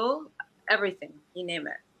escargot. Everything, you name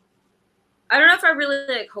it. I don't know if I really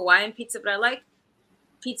like Hawaiian pizza, but I like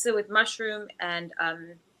pizza with mushroom and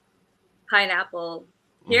pineapple.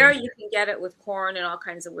 Here you can get it with corn and all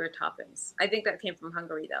kinds of weird toppings. I think that came from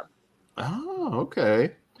Hungary, though. Oh,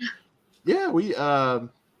 okay. Yeah, I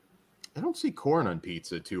don't see corn on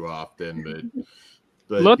pizza too often,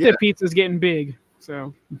 but Lotte pizza's getting big.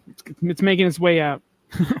 So it's making its way out.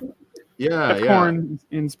 Yeah, corn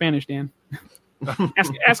in Spanish, Dan.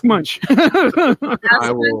 ask Munch.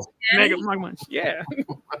 I will. Mega Munch. Yeah.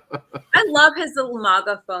 I love his little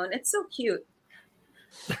MAGA phone. It's so cute.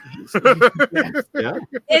 Yeah.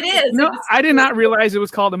 It is. No, I did not realize it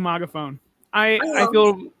was called a MAGA phone. I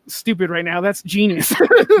feel stupid right now. That's genius.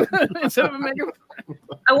 Instead of a mega.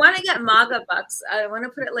 I want to get MAGA bucks. I want to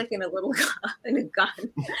put it like in a little gun, in a gun.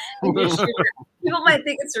 People might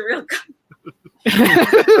think it's a real gun.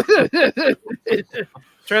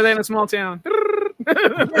 Try that in a small town.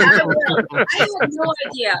 I had no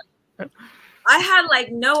idea. I had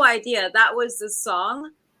like no idea that was the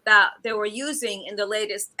song that they were using in the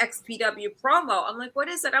latest XPW promo. I'm like, what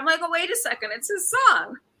is it? I'm like, oh, wait a second, it's his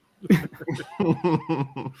song.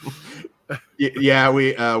 Yeah,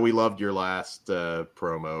 we loved your last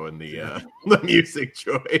promo and the music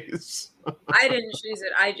choice. I didn't choose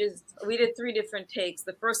it. We did 3 different takes.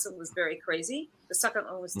 The first one was very crazy. The second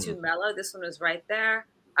one was too mellow. This one was right there.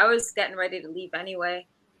 I was getting ready to leave anyway.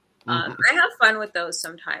 I have fun with those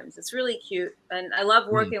sometimes. It's really cute, and I love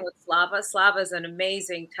working with Slava. Slava's an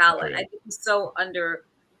amazing talent. I think he's so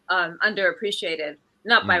underappreciated.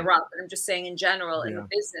 Not by Rob, but I'm just saying in general in the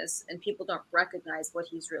business, and people don't recognize what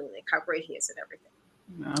he's really like, how great he is at everything.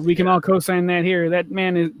 We can all co-sign that here. That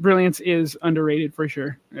man brilliance is underrated for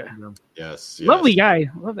sure. Yeah. Yes. Lovely guy.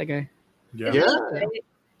 I love that guy. Yeah.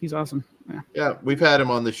 He's awesome. Yeah, we've had him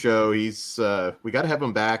on the show. He's we got to have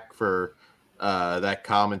him back for that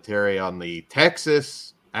commentary on the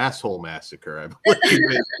Texas asshole massacre. I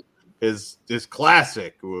believe his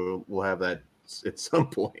classic. We'll have that at some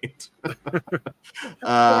point.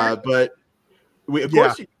 But we, of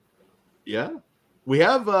course, we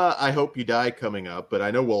have I Hope You Die coming up, but I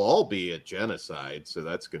know we'll all be at Genocide, so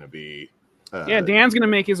that's going to be. Dan's going to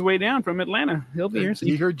make his way down from Atlanta. He'll be here.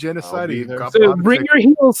 You heard Genocide. So bring your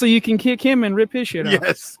heels so you can kick him and rip his shit out.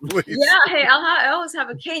 Yes, please. Yeah, hey, I always have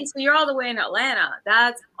a cane. So you're all the way in Atlanta.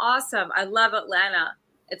 That's awesome. I love Atlanta.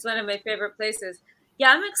 It's one of my favorite places.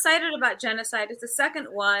 Yeah, I'm excited about Genocide. It's the second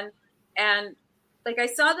one. And like I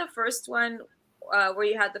saw the first one where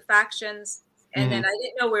you had the factions. And then I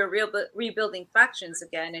didn't know we were rebuilding factions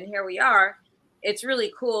again. And here we are. It's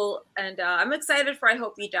really cool, and I'm excited for I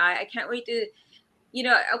Hope You Die. I can't wait to,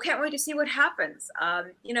 I can't wait to see what happens.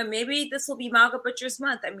 Maybe this will be MAGA Butcher's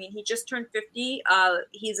month. I mean, he just turned 50.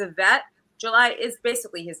 He's a vet. July is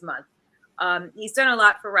basically his month. He's done a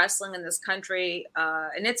lot for wrestling in this country,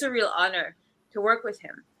 and it's a real honor to work with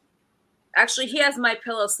him. Actually, he has my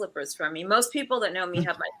pillow slippers from me. Most people that know me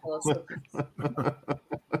have my pillow slippers.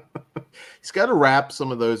 He's got to wrap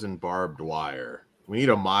some of those in barbed wire. We need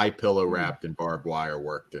a My Pillow wrapped in barbed wire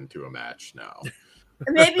worked into a match now.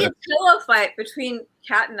 Maybe a pillow fight between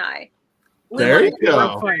Kat and I. There you go.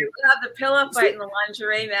 We'll have the pillow fight in the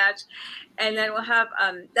lingerie match, and then we'll have.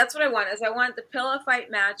 That's what I want. I want the pillow fight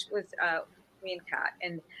match with me and Kat,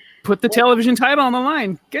 and put the television title on the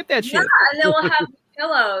line. Get that shit. Yeah, and then we'll have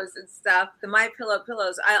pillows and stuff. The My Pillow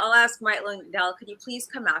pillows. I'll ask Mike Lindell, could you please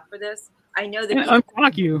come out for this? I know that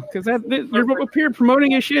unblock you because you're up here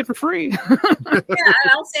promoting his shit for free. Yeah, and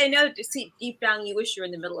I'll say no. To see deep down, you wish you were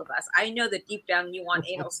in the middle of us. I know that deep down, you want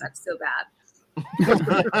anal sex so bad.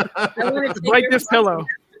 I want to bite this pillow.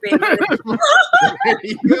 There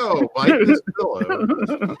you go. Bite this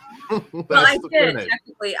pillow. Well, I did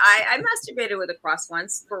technically. I masturbated with a cross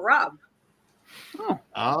once for Rob.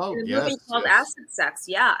 Oh, in a movie called Acid Sex.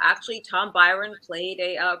 Yeah, actually, Tom Byron played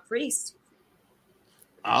a priest.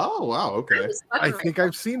 Oh, wow. Okay. I think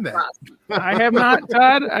I've seen that. I have not,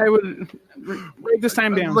 Todd. I would break this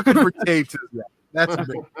time down. I'm looking for tapes. That's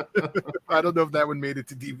big. I don't know if that one made it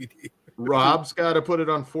to DVD. Rob's got to put it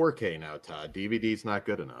on 4K now, Todd. DVD's not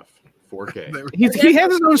good enough. 4K. He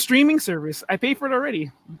has his own streaming service. I pay for it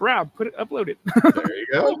already. Rob, upload it. There you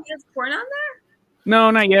go. He has porn on there?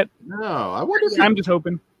 No, not yet. No, I wonder if I'm just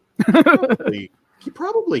hoping. He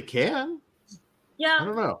probably can. Yeah. I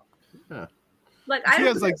don't know. Yeah. Like, I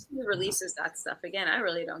don't care if he releases that stuff again. I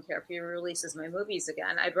really don't care if he releases my movies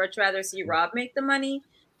again. I'd much rather see Rob make the money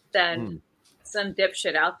than some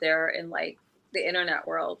dipshit out there in, like, the internet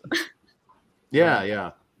world.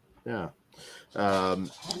 Yeah. Has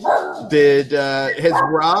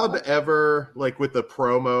Rob ever, like, with the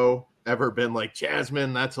promo, ever been like,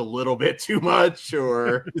 Jasmine, that's a little bit too much?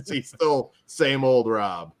 Or is he still same old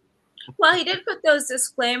Rob? Well, he did put those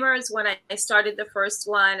disclaimers when I started the first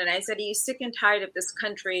one, and I said, are you sick and tired of this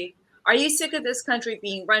country? Are you sick of this country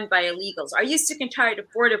being run by illegals? Are you sick and tired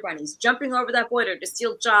of border bunnies jumping over that border to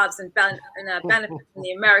steal jobs and benefits from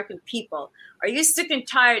the American people? Are you sick and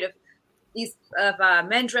tired of these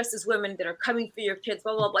men dressed as women that are coming for your kids?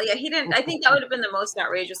 Blah, blah, blah. Yeah, he didn't. I think that would have been the most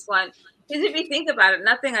outrageous one. Because if you think about it,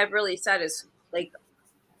 nothing I've really said is like,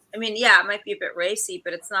 I mean, yeah, it might be a bit racy,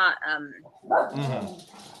 but it's not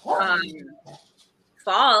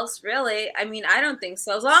false, really. I mean, I don't think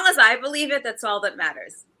so. As long as I believe it, that's all that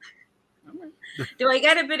matters. Do I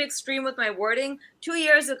get a bit extreme with my wording? 2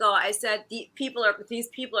 years ago, I said these people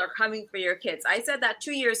are coming for your kids. I said that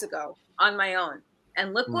 2 years ago on my own.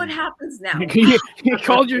 And look what happens now. You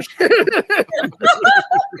called your shit.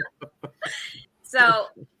 So,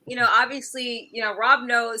 obviously, Rob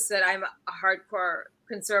knows that I'm a hardcore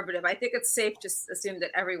conservative. I think it's safe to assume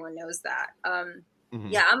that everyone knows that.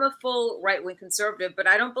 Yeah, I'm a full right-wing conservative, but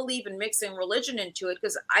I don't believe in mixing religion into it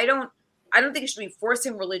because I don't think it should be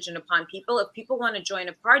forcing religion upon people. If people want to join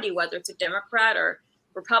a party, whether it's a Democrat or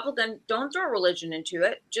Republican, don't throw religion into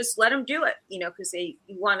it. Just let them do it, because they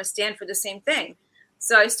want to stand for the same thing.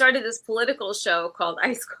 So I started this political show called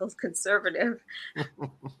Ice Cold Conservative,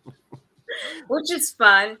 which is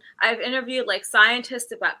fun. I've interviewed like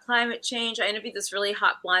scientists about climate change. I interviewed this really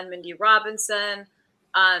hot blonde Mindy Robinson.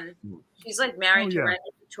 She's like married to Randy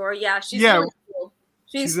Couture. Yeah, she's really cool.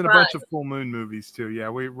 She's in a bunch of Full Moon movies too. Yeah,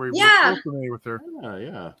 we're familiar with her.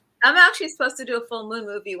 Yeah. I'm actually supposed to do a Full Moon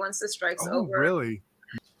movie once the strike's over. Really?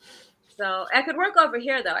 So I could work over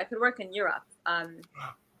here though. I could work in Europe.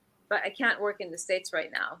 But I can't work in the States right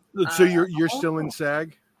now. So you're still in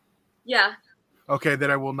SAG? Yeah. Okay,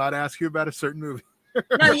 then I will not ask you about a certain movie.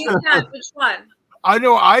 No, you can. Which one? I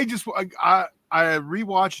know. I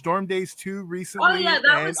rewatched Dorm Days 2 recently. Oh yeah,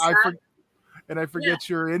 that was sad. And I forget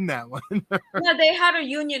you're in that one. Yeah, they had a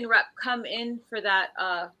union rep come in for that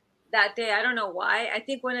that day. I don't know why. I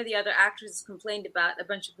think one of the other actors complained about a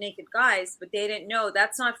bunch of naked guys, but they didn't know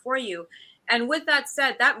that's not for you. And with that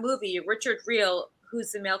said, that movie, Richard Reel,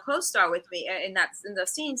 who's the male co-star with me in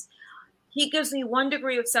those scenes, he gives me 1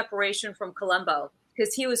 degree of separation from Columbo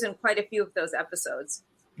because he was in quite a few of those episodes.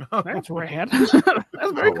 That's rad. That's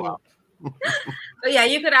very cool. Wow. But yeah,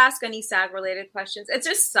 you could ask any SAG-related questions. It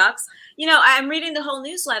just sucks. You know, I'm reading the whole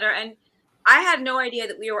newsletter, and I had no idea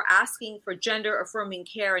that we were asking for gender-affirming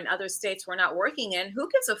care in other states we're not working in. Who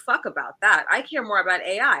gives a fuck about that? I care more about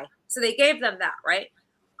AI. So they gave them that, right?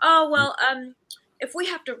 Oh, well, if we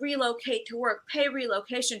have to relocate to work, pay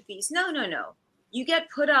relocation fees. No. You get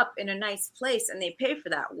put up in a nice place, and they pay for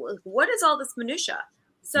that. What is all this minutia?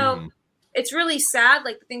 So it's really sad,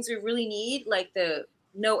 like the things we really need, like the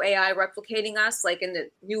no AI replicating us, like in the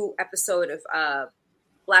new episode of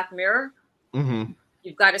Black Mirror. Mm-hmm.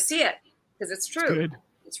 You've got to see it because it's true.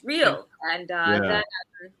 It's real. And then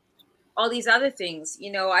all these other things,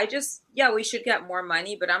 you know, we should get more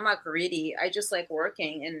money, but I'm not greedy. I just like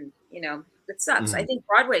working, and, you know, it sucks. I think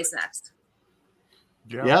Broadway's next.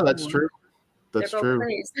 Yeah, that's true. That's true.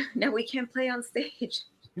 Plays. No, we can't play on stage.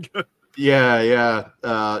 Yeah.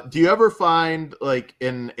 Do you ever find, like,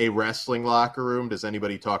 in a wrestling locker room, does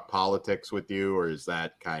anybody talk politics with you, or is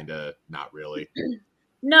that kind of not really?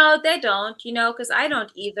 No, they don't, you know, because I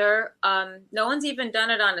don't either. No one's even done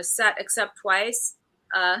it on a set except twice.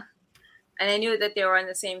 And I knew that they were on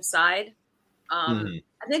the same side. I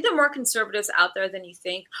think there are more conservatives out there than you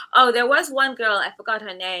think. Oh, there was one girl, I forgot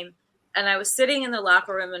her name, and I was sitting in the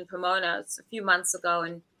locker room in Pomona a few months ago,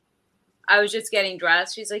 and I was just getting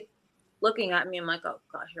dressed. She's like looking at me. I'm like, oh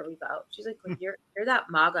God, here we go. She's like, you're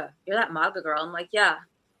that MAGA. You're that MAGA girl. I'm like, yeah.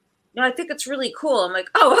 No, I think it's really cool. I'm like,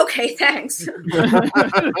 oh, okay, thanks. And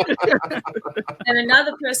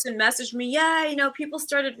another person messaged me, yeah, you know, people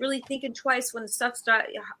started really thinking twice when stuff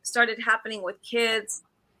started happening with kids.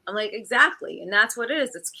 I'm like, exactly. And that's what it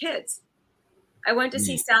is. It's kids. I went to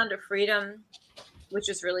see Sound of Freedom, which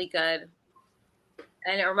is really good.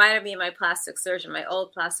 And it reminded me of my plastic surgeon, my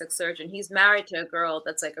old plastic surgeon. He's married to a girl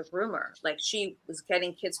that's like a groomer. Like, she was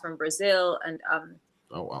getting kids from Brazil and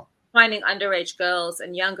oh wow, finding underage girls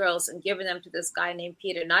and young girls and giving them to this guy named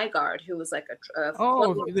Peter Nygaard, who was like a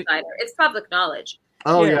insider. It's public knowledge.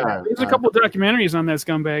 Oh yeah. There's a couple of documentaries on that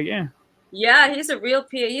scumbag. Yeah. Yeah, he's a real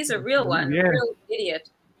one, Yeah. a real idiot.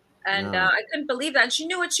 And I couldn't believe that. And she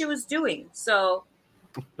knew what she was doing. So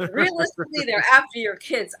realistically, they're after your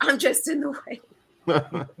kids. I'm just in the way.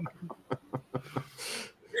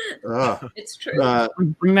 It's true.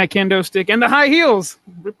 Bring that kendo stick and the high heels.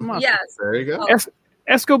 Rip them off. Yes. There you go.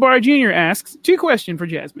 Escobar Jr. asks 2 questions for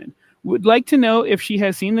Jasmine. Would like to know if she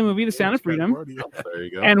has seen the movie The Sound of Freedom, There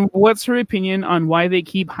you go. and what's her opinion on why they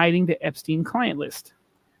keep hiding the Epstein client list.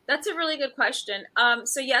 That's a really good question.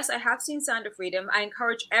 So yes, I have seen Sound of Freedom. I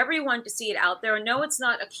encourage everyone to see it out there. No, it's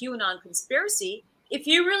not a QAnon conspiracy. If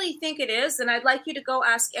you really think it is, then I'd like you to go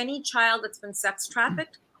ask any child that's been sex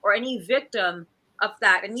trafficked or any victim of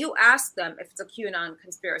that, and you ask them if it's a QAnon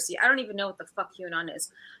conspiracy. I don't even know what the fuck QAnon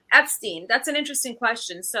is. Epstein, that's an interesting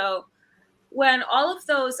question. So when all of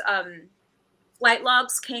those flight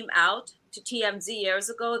logs came out to TMZ years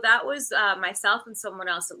ago, that was myself and someone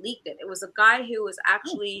else that leaked it. It was a guy who was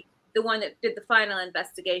actually the one that did the final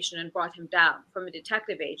investigation and brought him down from a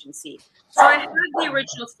detective agency. So I had the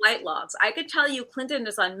original flight logs. I could tell you Clinton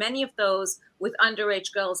is on many of those with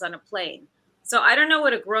underage girls on a plane. So I don't know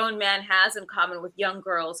what a grown man has in common with young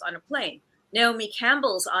girls on a plane. Naomi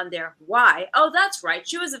Campbell's on there. Why? Oh, that's right.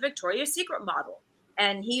 She was a Victoria's Secret model.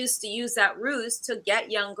 And he used to use that ruse to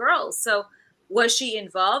get young girls. So was she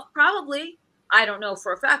involved? Probably. I don't know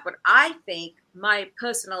for a fact, but I think my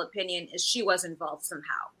personal opinion is she was involved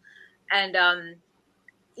somehow. And,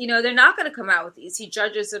 you know, they're not going to come out with these. You see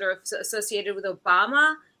judges that are associated with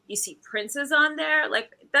Obama. You see princes on there.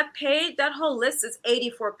 Like, that whole list is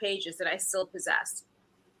 84 pages that I still possess.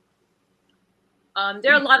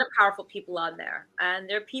 There are a lot of powerful people on there. And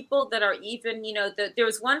there are people that are even, you know, there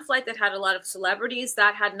was one flight that had a lot of celebrities.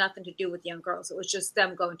 That had nothing to do with young girls. It was just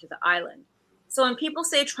them going to the island. So when people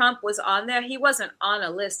say Trump was on there, he wasn't on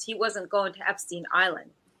a list. He wasn't going to Epstein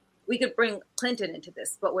Island. We could bring Clinton into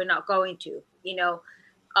this, but we're not going to. You know,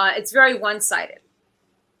 it's very one-sided.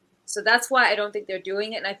 So that's why I don't think they're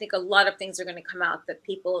doing it. And I think a lot of things are going to come out that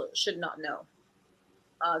people should not know.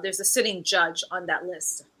 There's a sitting judge on that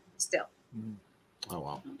list still. Oh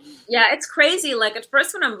wow. Yeah, it's crazy. Like at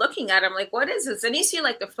first when I'm looking at it, I'm like, what is this? And you see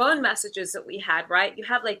like the phone messages that we had, right? You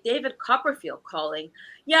have like David Copperfield calling.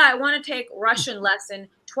 Yeah, I want to take Russian lesson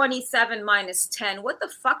 27 minus 10. What the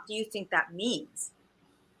fuck do you think that means?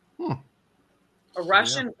 A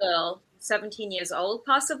Russian girl, 17 years old,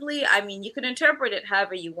 possibly. I mean, you can interpret it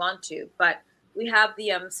however you want to, but we have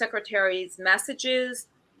the secretary's messages.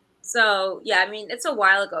 So yeah, I mean, it's a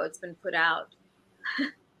while ago it's been put out.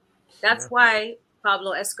 That's why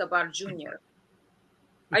Pablo Escobar Jr.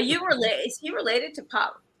 Are you related? Is he related to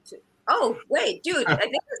Pablo? Oh, wait, dude, I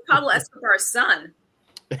think it's Pablo Escobar's son.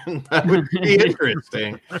 That would be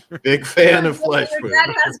interesting. Big fan of flesh food.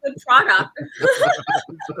 That has good product.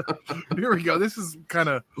 Here we go. This is kind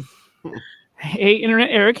of. Hey, Internet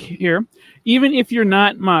Eric here. Even if you're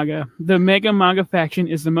not MAGA, the Mega MAGA faction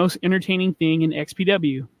is the most entertaining thing in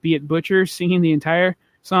XPW. Be it Butcher singing the entire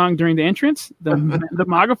song during the entrance, the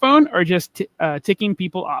MAGA-phone, or just ticking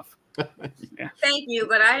people off. Yeah. Thank you,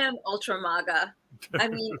 but I am ultra MAGA. I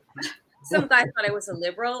mean, some guy thought I was a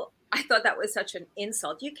liberal. I thought that was such an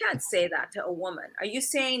insult. You can't say that to a woman. Are you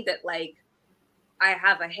saying that, like, I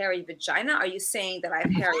have a hairy vagina? Are you saying that I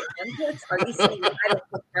have hairy armpits? Are you saying that I don't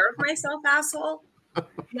take care of myself, asshole?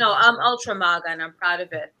 No, I'm ultra MAGA, and I'm proud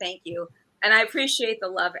of it. Thank you. And I appreciate the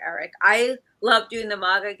love, Eric. I love doing the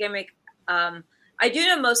MAGA gimmick. I do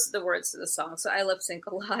know most of the words to the song, so I lip sync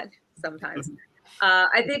a lot sometimes.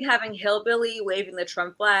 I think having Hillbilly waving the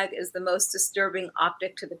Trump flag is the most disturbing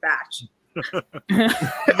optic to the batch.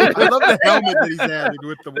 I love the helmet that he's added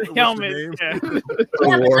with the helmet.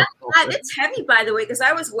 It's heavy, by the way, because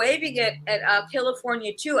I was waving it at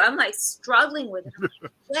California too. I'm like struggling with it. I'm like,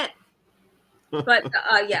 shit. But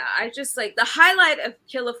yeah, I just like the highlight of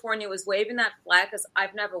California was waving that flag because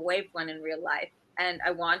I've never waved one in real life, and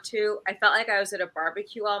I want to. I felt like I was at a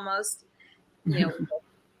barbecue almost, with the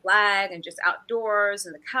flag and just outdoors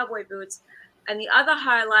and the cowboy boots. And the other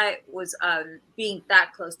highlight was being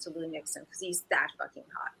that close to Lou Nixon because he's that fucking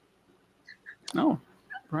hot. Oh,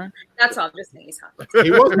 right. That's all. I'm just saying he's hot.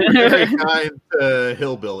 He wasn't very kind to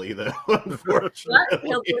Hillbilly, though, unfortunately. What?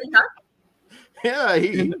 Hillbilly hot? Yeah,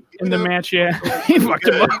 he in the match, yeah. He fucked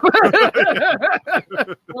him up.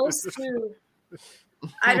 Those two,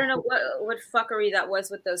 I don't know what fuckery that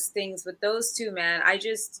was with those things, but those two, man, I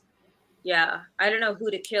don't know who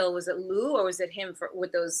to kill. Was it Lou or was it him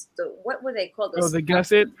with those? What were they called? Those the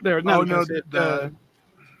gusset. The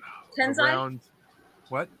Tenzai.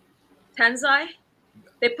 What? Tenzai.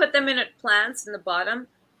 They put them in at plants in the bottom.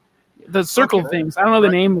 The circle things. I don't know the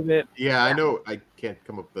name of it. Yeah, I know. I can't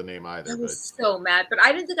come up with the name either. I was so mad, but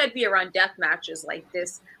I didn't think I'd be around death matches like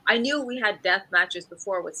this. I knew we had death matches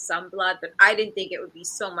before with some blood, but I didn't think it would be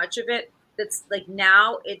so much of it. That's like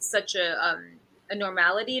now it's such a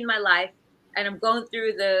normality in my life, and I'm going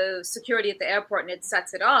through the security at the airport, and it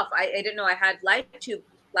sets it off. I didn't know I had light tube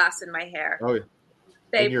glass in my hair. Oh, yeah.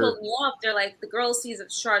 They pulled me off. They're like, the girl sees a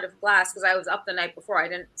shard of glass because I was up the night before. I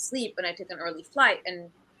didn't sleep, and I took an early flight, and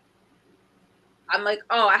I'm like,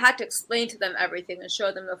 oh, I had to explain to them everything and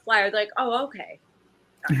show them the flyer. They're like, oh, okay.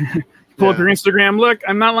 Pull up your Instagram. Look,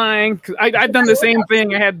 I'm not lying. Cause I've done the same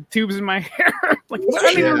thing. I had tubes in my hair. Like, I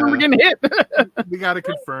don't even remember getting hit. We got it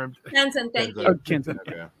confirmed. Kenton, thank you. Oh, Kenton.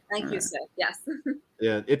 Okay. Thank you, Sid. Yes.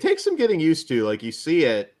 Yeah, it takes some getting used to. Like, you see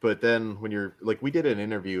it, but then when you're like, we did an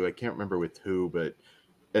interview. I can't remember with who,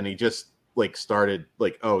 and he just like started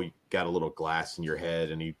like, oh, you got a little glass in your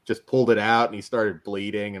head, and he just pulled it out, and he started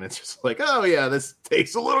bleeding, and it's just like, oh yeah, this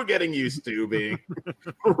takes a little getting used to being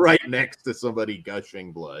right next to somebody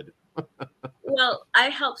gushing blood. Well, I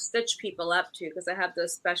help stitch people up too because I have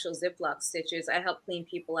those special Ziploc stitches. I help clean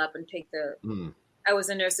people up and take I was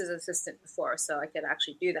a nurse's assistant before, so I could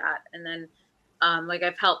actually do that. And then, like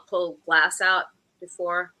I've helped pull glass out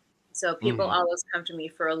before, so people always come to me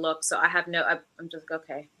for a look. So I have I'm just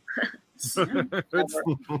okay. It's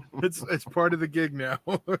part of the gig now.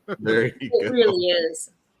 There you go. It really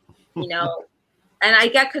is, and I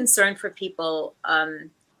get concerned for people.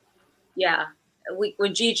 Yeah,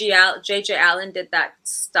 when JJ Allen did that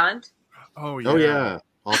stunt. Oh yeah. Oh yeah,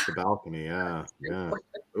 off the balcony. Yeah.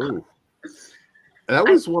 Ooh. That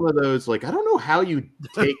was one of those, like, I don't know how you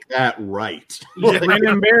take that right.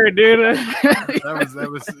 Brandon Barrett, dude. That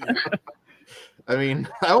was. I mean,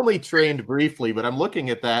 I only trained briefly, but I'm looking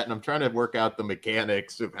at that and I'm trying to work out the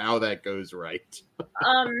mechanics of how that goes right.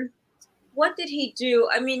 What did he do?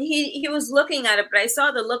 I mean, he was looking at it, but I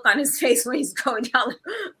saw the look on his face when he's going down. Like,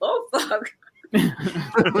 oh fuck.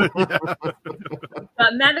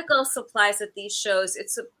 But medical supplies at these shows,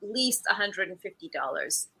 it's at least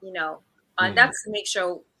 $150. And that's to make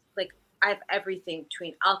sure, like, I have everything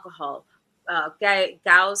between alcohol,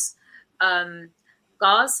 gauze,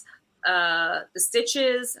 gauze, the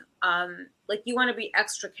stitches. Like you want to be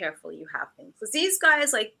extra careful. You have things because these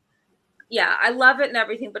guys, like, yeah, I love it and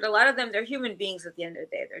everything, but a lot of them, they're human beings at the end of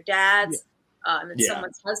the day. They're dads, and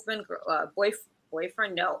someone's husband,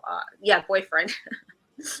 boyfriend. No, boyfriend.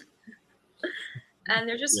 And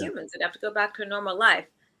they're just humans that have to go back to a normal life,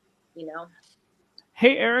 you know.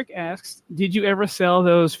 Hey, Eric asks, did you ever sell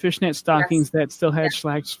those fishnet stockings that still had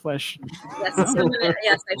Schlack's flesh? Yes,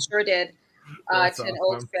 I sure did. It's an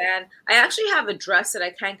old fan. I actually have a dress that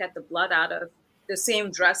I can't get the blood out of. The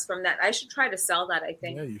same dress from that. I should try to sell that, I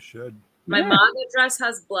think. Yeah, you should. My MAGA dress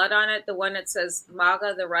has blood on it. The one that says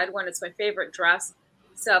MAGA, the red one, it's my favorite dress.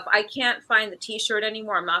 So if I can't find the T-shirt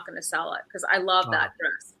anymore, I'm not going to sell it because I love that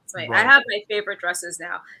dress. I have my favorite dresses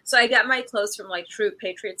now. So I get my clothes from like True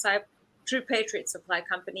Patriot Supply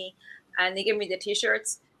Company, and they give me the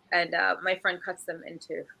T-shirts, and my friend cuts them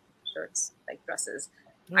into shirts, like dresses.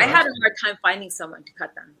 I had a hard time finding someone to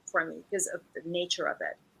cut them for me because of the nature of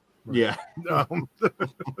it. Yeah.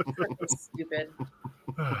 Stupid.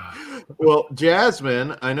 Well,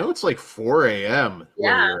 Jasmine, I know it's like 4 a.m.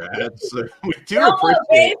 where you're at, so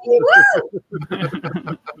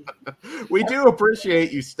we do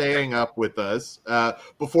appreciate you staying up with us.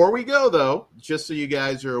 Before we go, though, just so you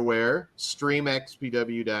guys are aware,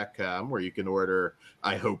 streamxpw.com, where you can order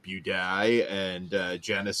I Hope You Die and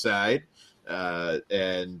Genocide.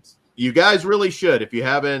 And you guys really should, if you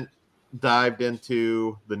haven't dived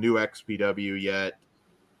into the new XPW yet,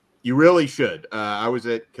 you really should. I was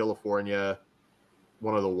at California,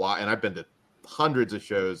 and I've been to hundreds of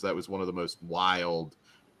shows. That was one of the most wild,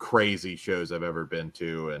 crazy shows I've ever been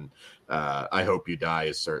to, and I Hope You Die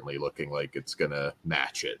is certainly looking like it's gonna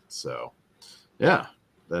match it. So, yeah.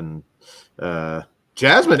 Then,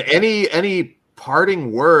 Jasmine, any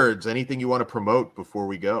parting words? Anything you want to promote before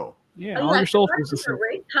we go? Yeah, all your socials.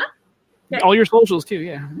 Huh? Okay. All your socials too,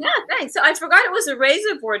 yeah. Yeah, thanks. So I forgot it was a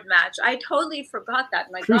razor board match. I totally forgot that.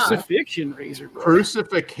 My Crucifixion razor board.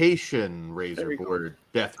 Crucifixion razor board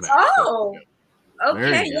death match. Oh,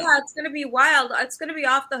 okay. Yeah, it's going to be wild. It's going to be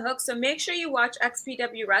off the hook. So make sure you watch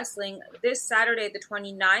XPW Wrestling this Saturday, the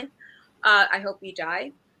 29th. I Hope You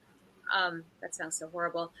Die. That sounds so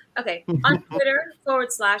horrible. Okay. On Twitter,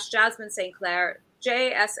 /Jasmine St. Clair.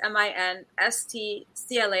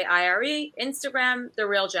 JasmineStClaire. Instagram, The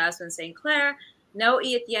Real Jasmine St. Clair. No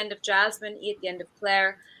E at the end of Jasmine, E at the end of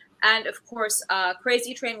Claire. And of course,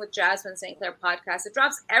 Crazy Train with Jasmine St. Clair podcast. It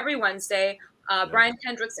drops every Wednesday. Brian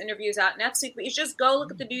Kendrick's interview is out next week. But you just go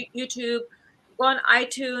look at the YouTube, go on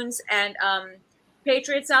iTunes, and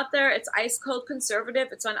Patriots out there. It's Ice Cold Conservative.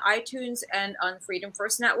 It's on iTunes and on Freedom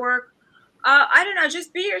First Network. I don't know.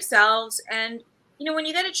 Just be yourselves. And, you know, when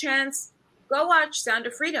you get a chance, go watch Sound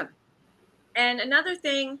of Freedom. And another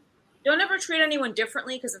thing, don't ever treat anyone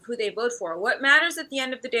differently because of who they vote for. What matters at the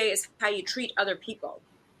end of the day is how you treat other people.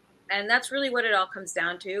 And that's really what it all comes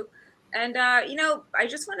down to. And, you know, I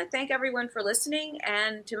just want to thank everyone for listening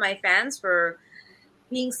and to my fans for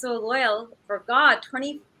being so loyal for,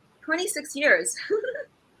 26 years.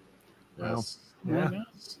 Yes. Yeah.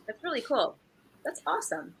 That's really cool. That's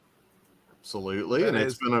awesome. Absolutely. And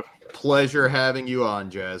it's been a pleasure having you on,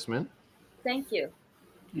 Jasmine. Thank you.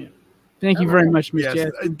 Yeah. Thank you very much, Ms.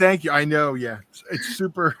 Jess. Thank you. I know, it's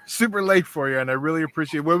super, super late for you, and I really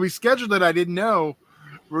appreciate it. When we scheduled it, I didn't know,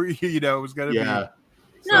 it was going to be.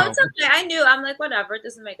 No, it's okay. I knew. I'm like, whatever. It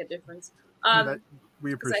doesn't make a difference.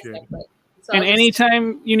 We appreciate it. So and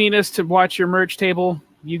anytime you need us to watch your merch table,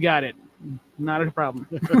 you got it. Not a problem.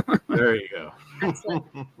 There you go. Excellent.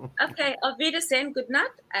 Okay, Auf Wiedersehen. Good night,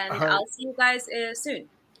 and I'll see you guys soon.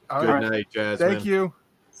 Good night, Jasmine. Thank you.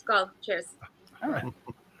 Skull. Cheers. All right.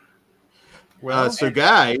 Well, so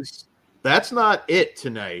guys, that's not it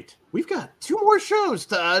tonight. We've got 2 more shows,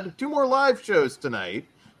 Todd. 2 more live shows tonight.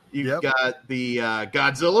 You've got the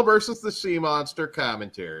Godzilla versus the Sea Monster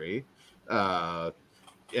commentary. And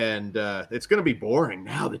it's going to be boring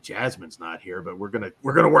now that Jasmine's not here, but we're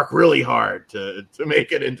gonna work really hard to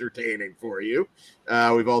make it entertaining for you.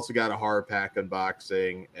 We've also got a horror pack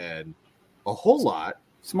unboxing and a whole lot.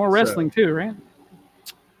 Some more wrestling too, right?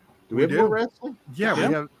 Do we have more wrestling? Yeah,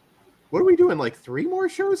 we have. What are we doing? Like 3 more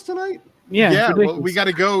shows tonight? Yeah. Well, we got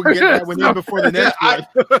to go get that one in before the next one.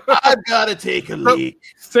 I've got to take a leak.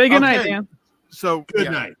 Say good night, Dan. So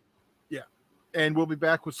good night. Yeah, and we'll be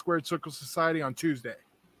back with Squared Circle Society on Tuesday.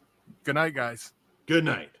 Good night, guys. Good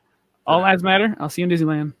night. All lives matter. I'll see you in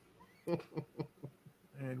Disneyland.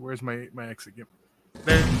 And where's my exit?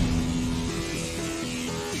 There.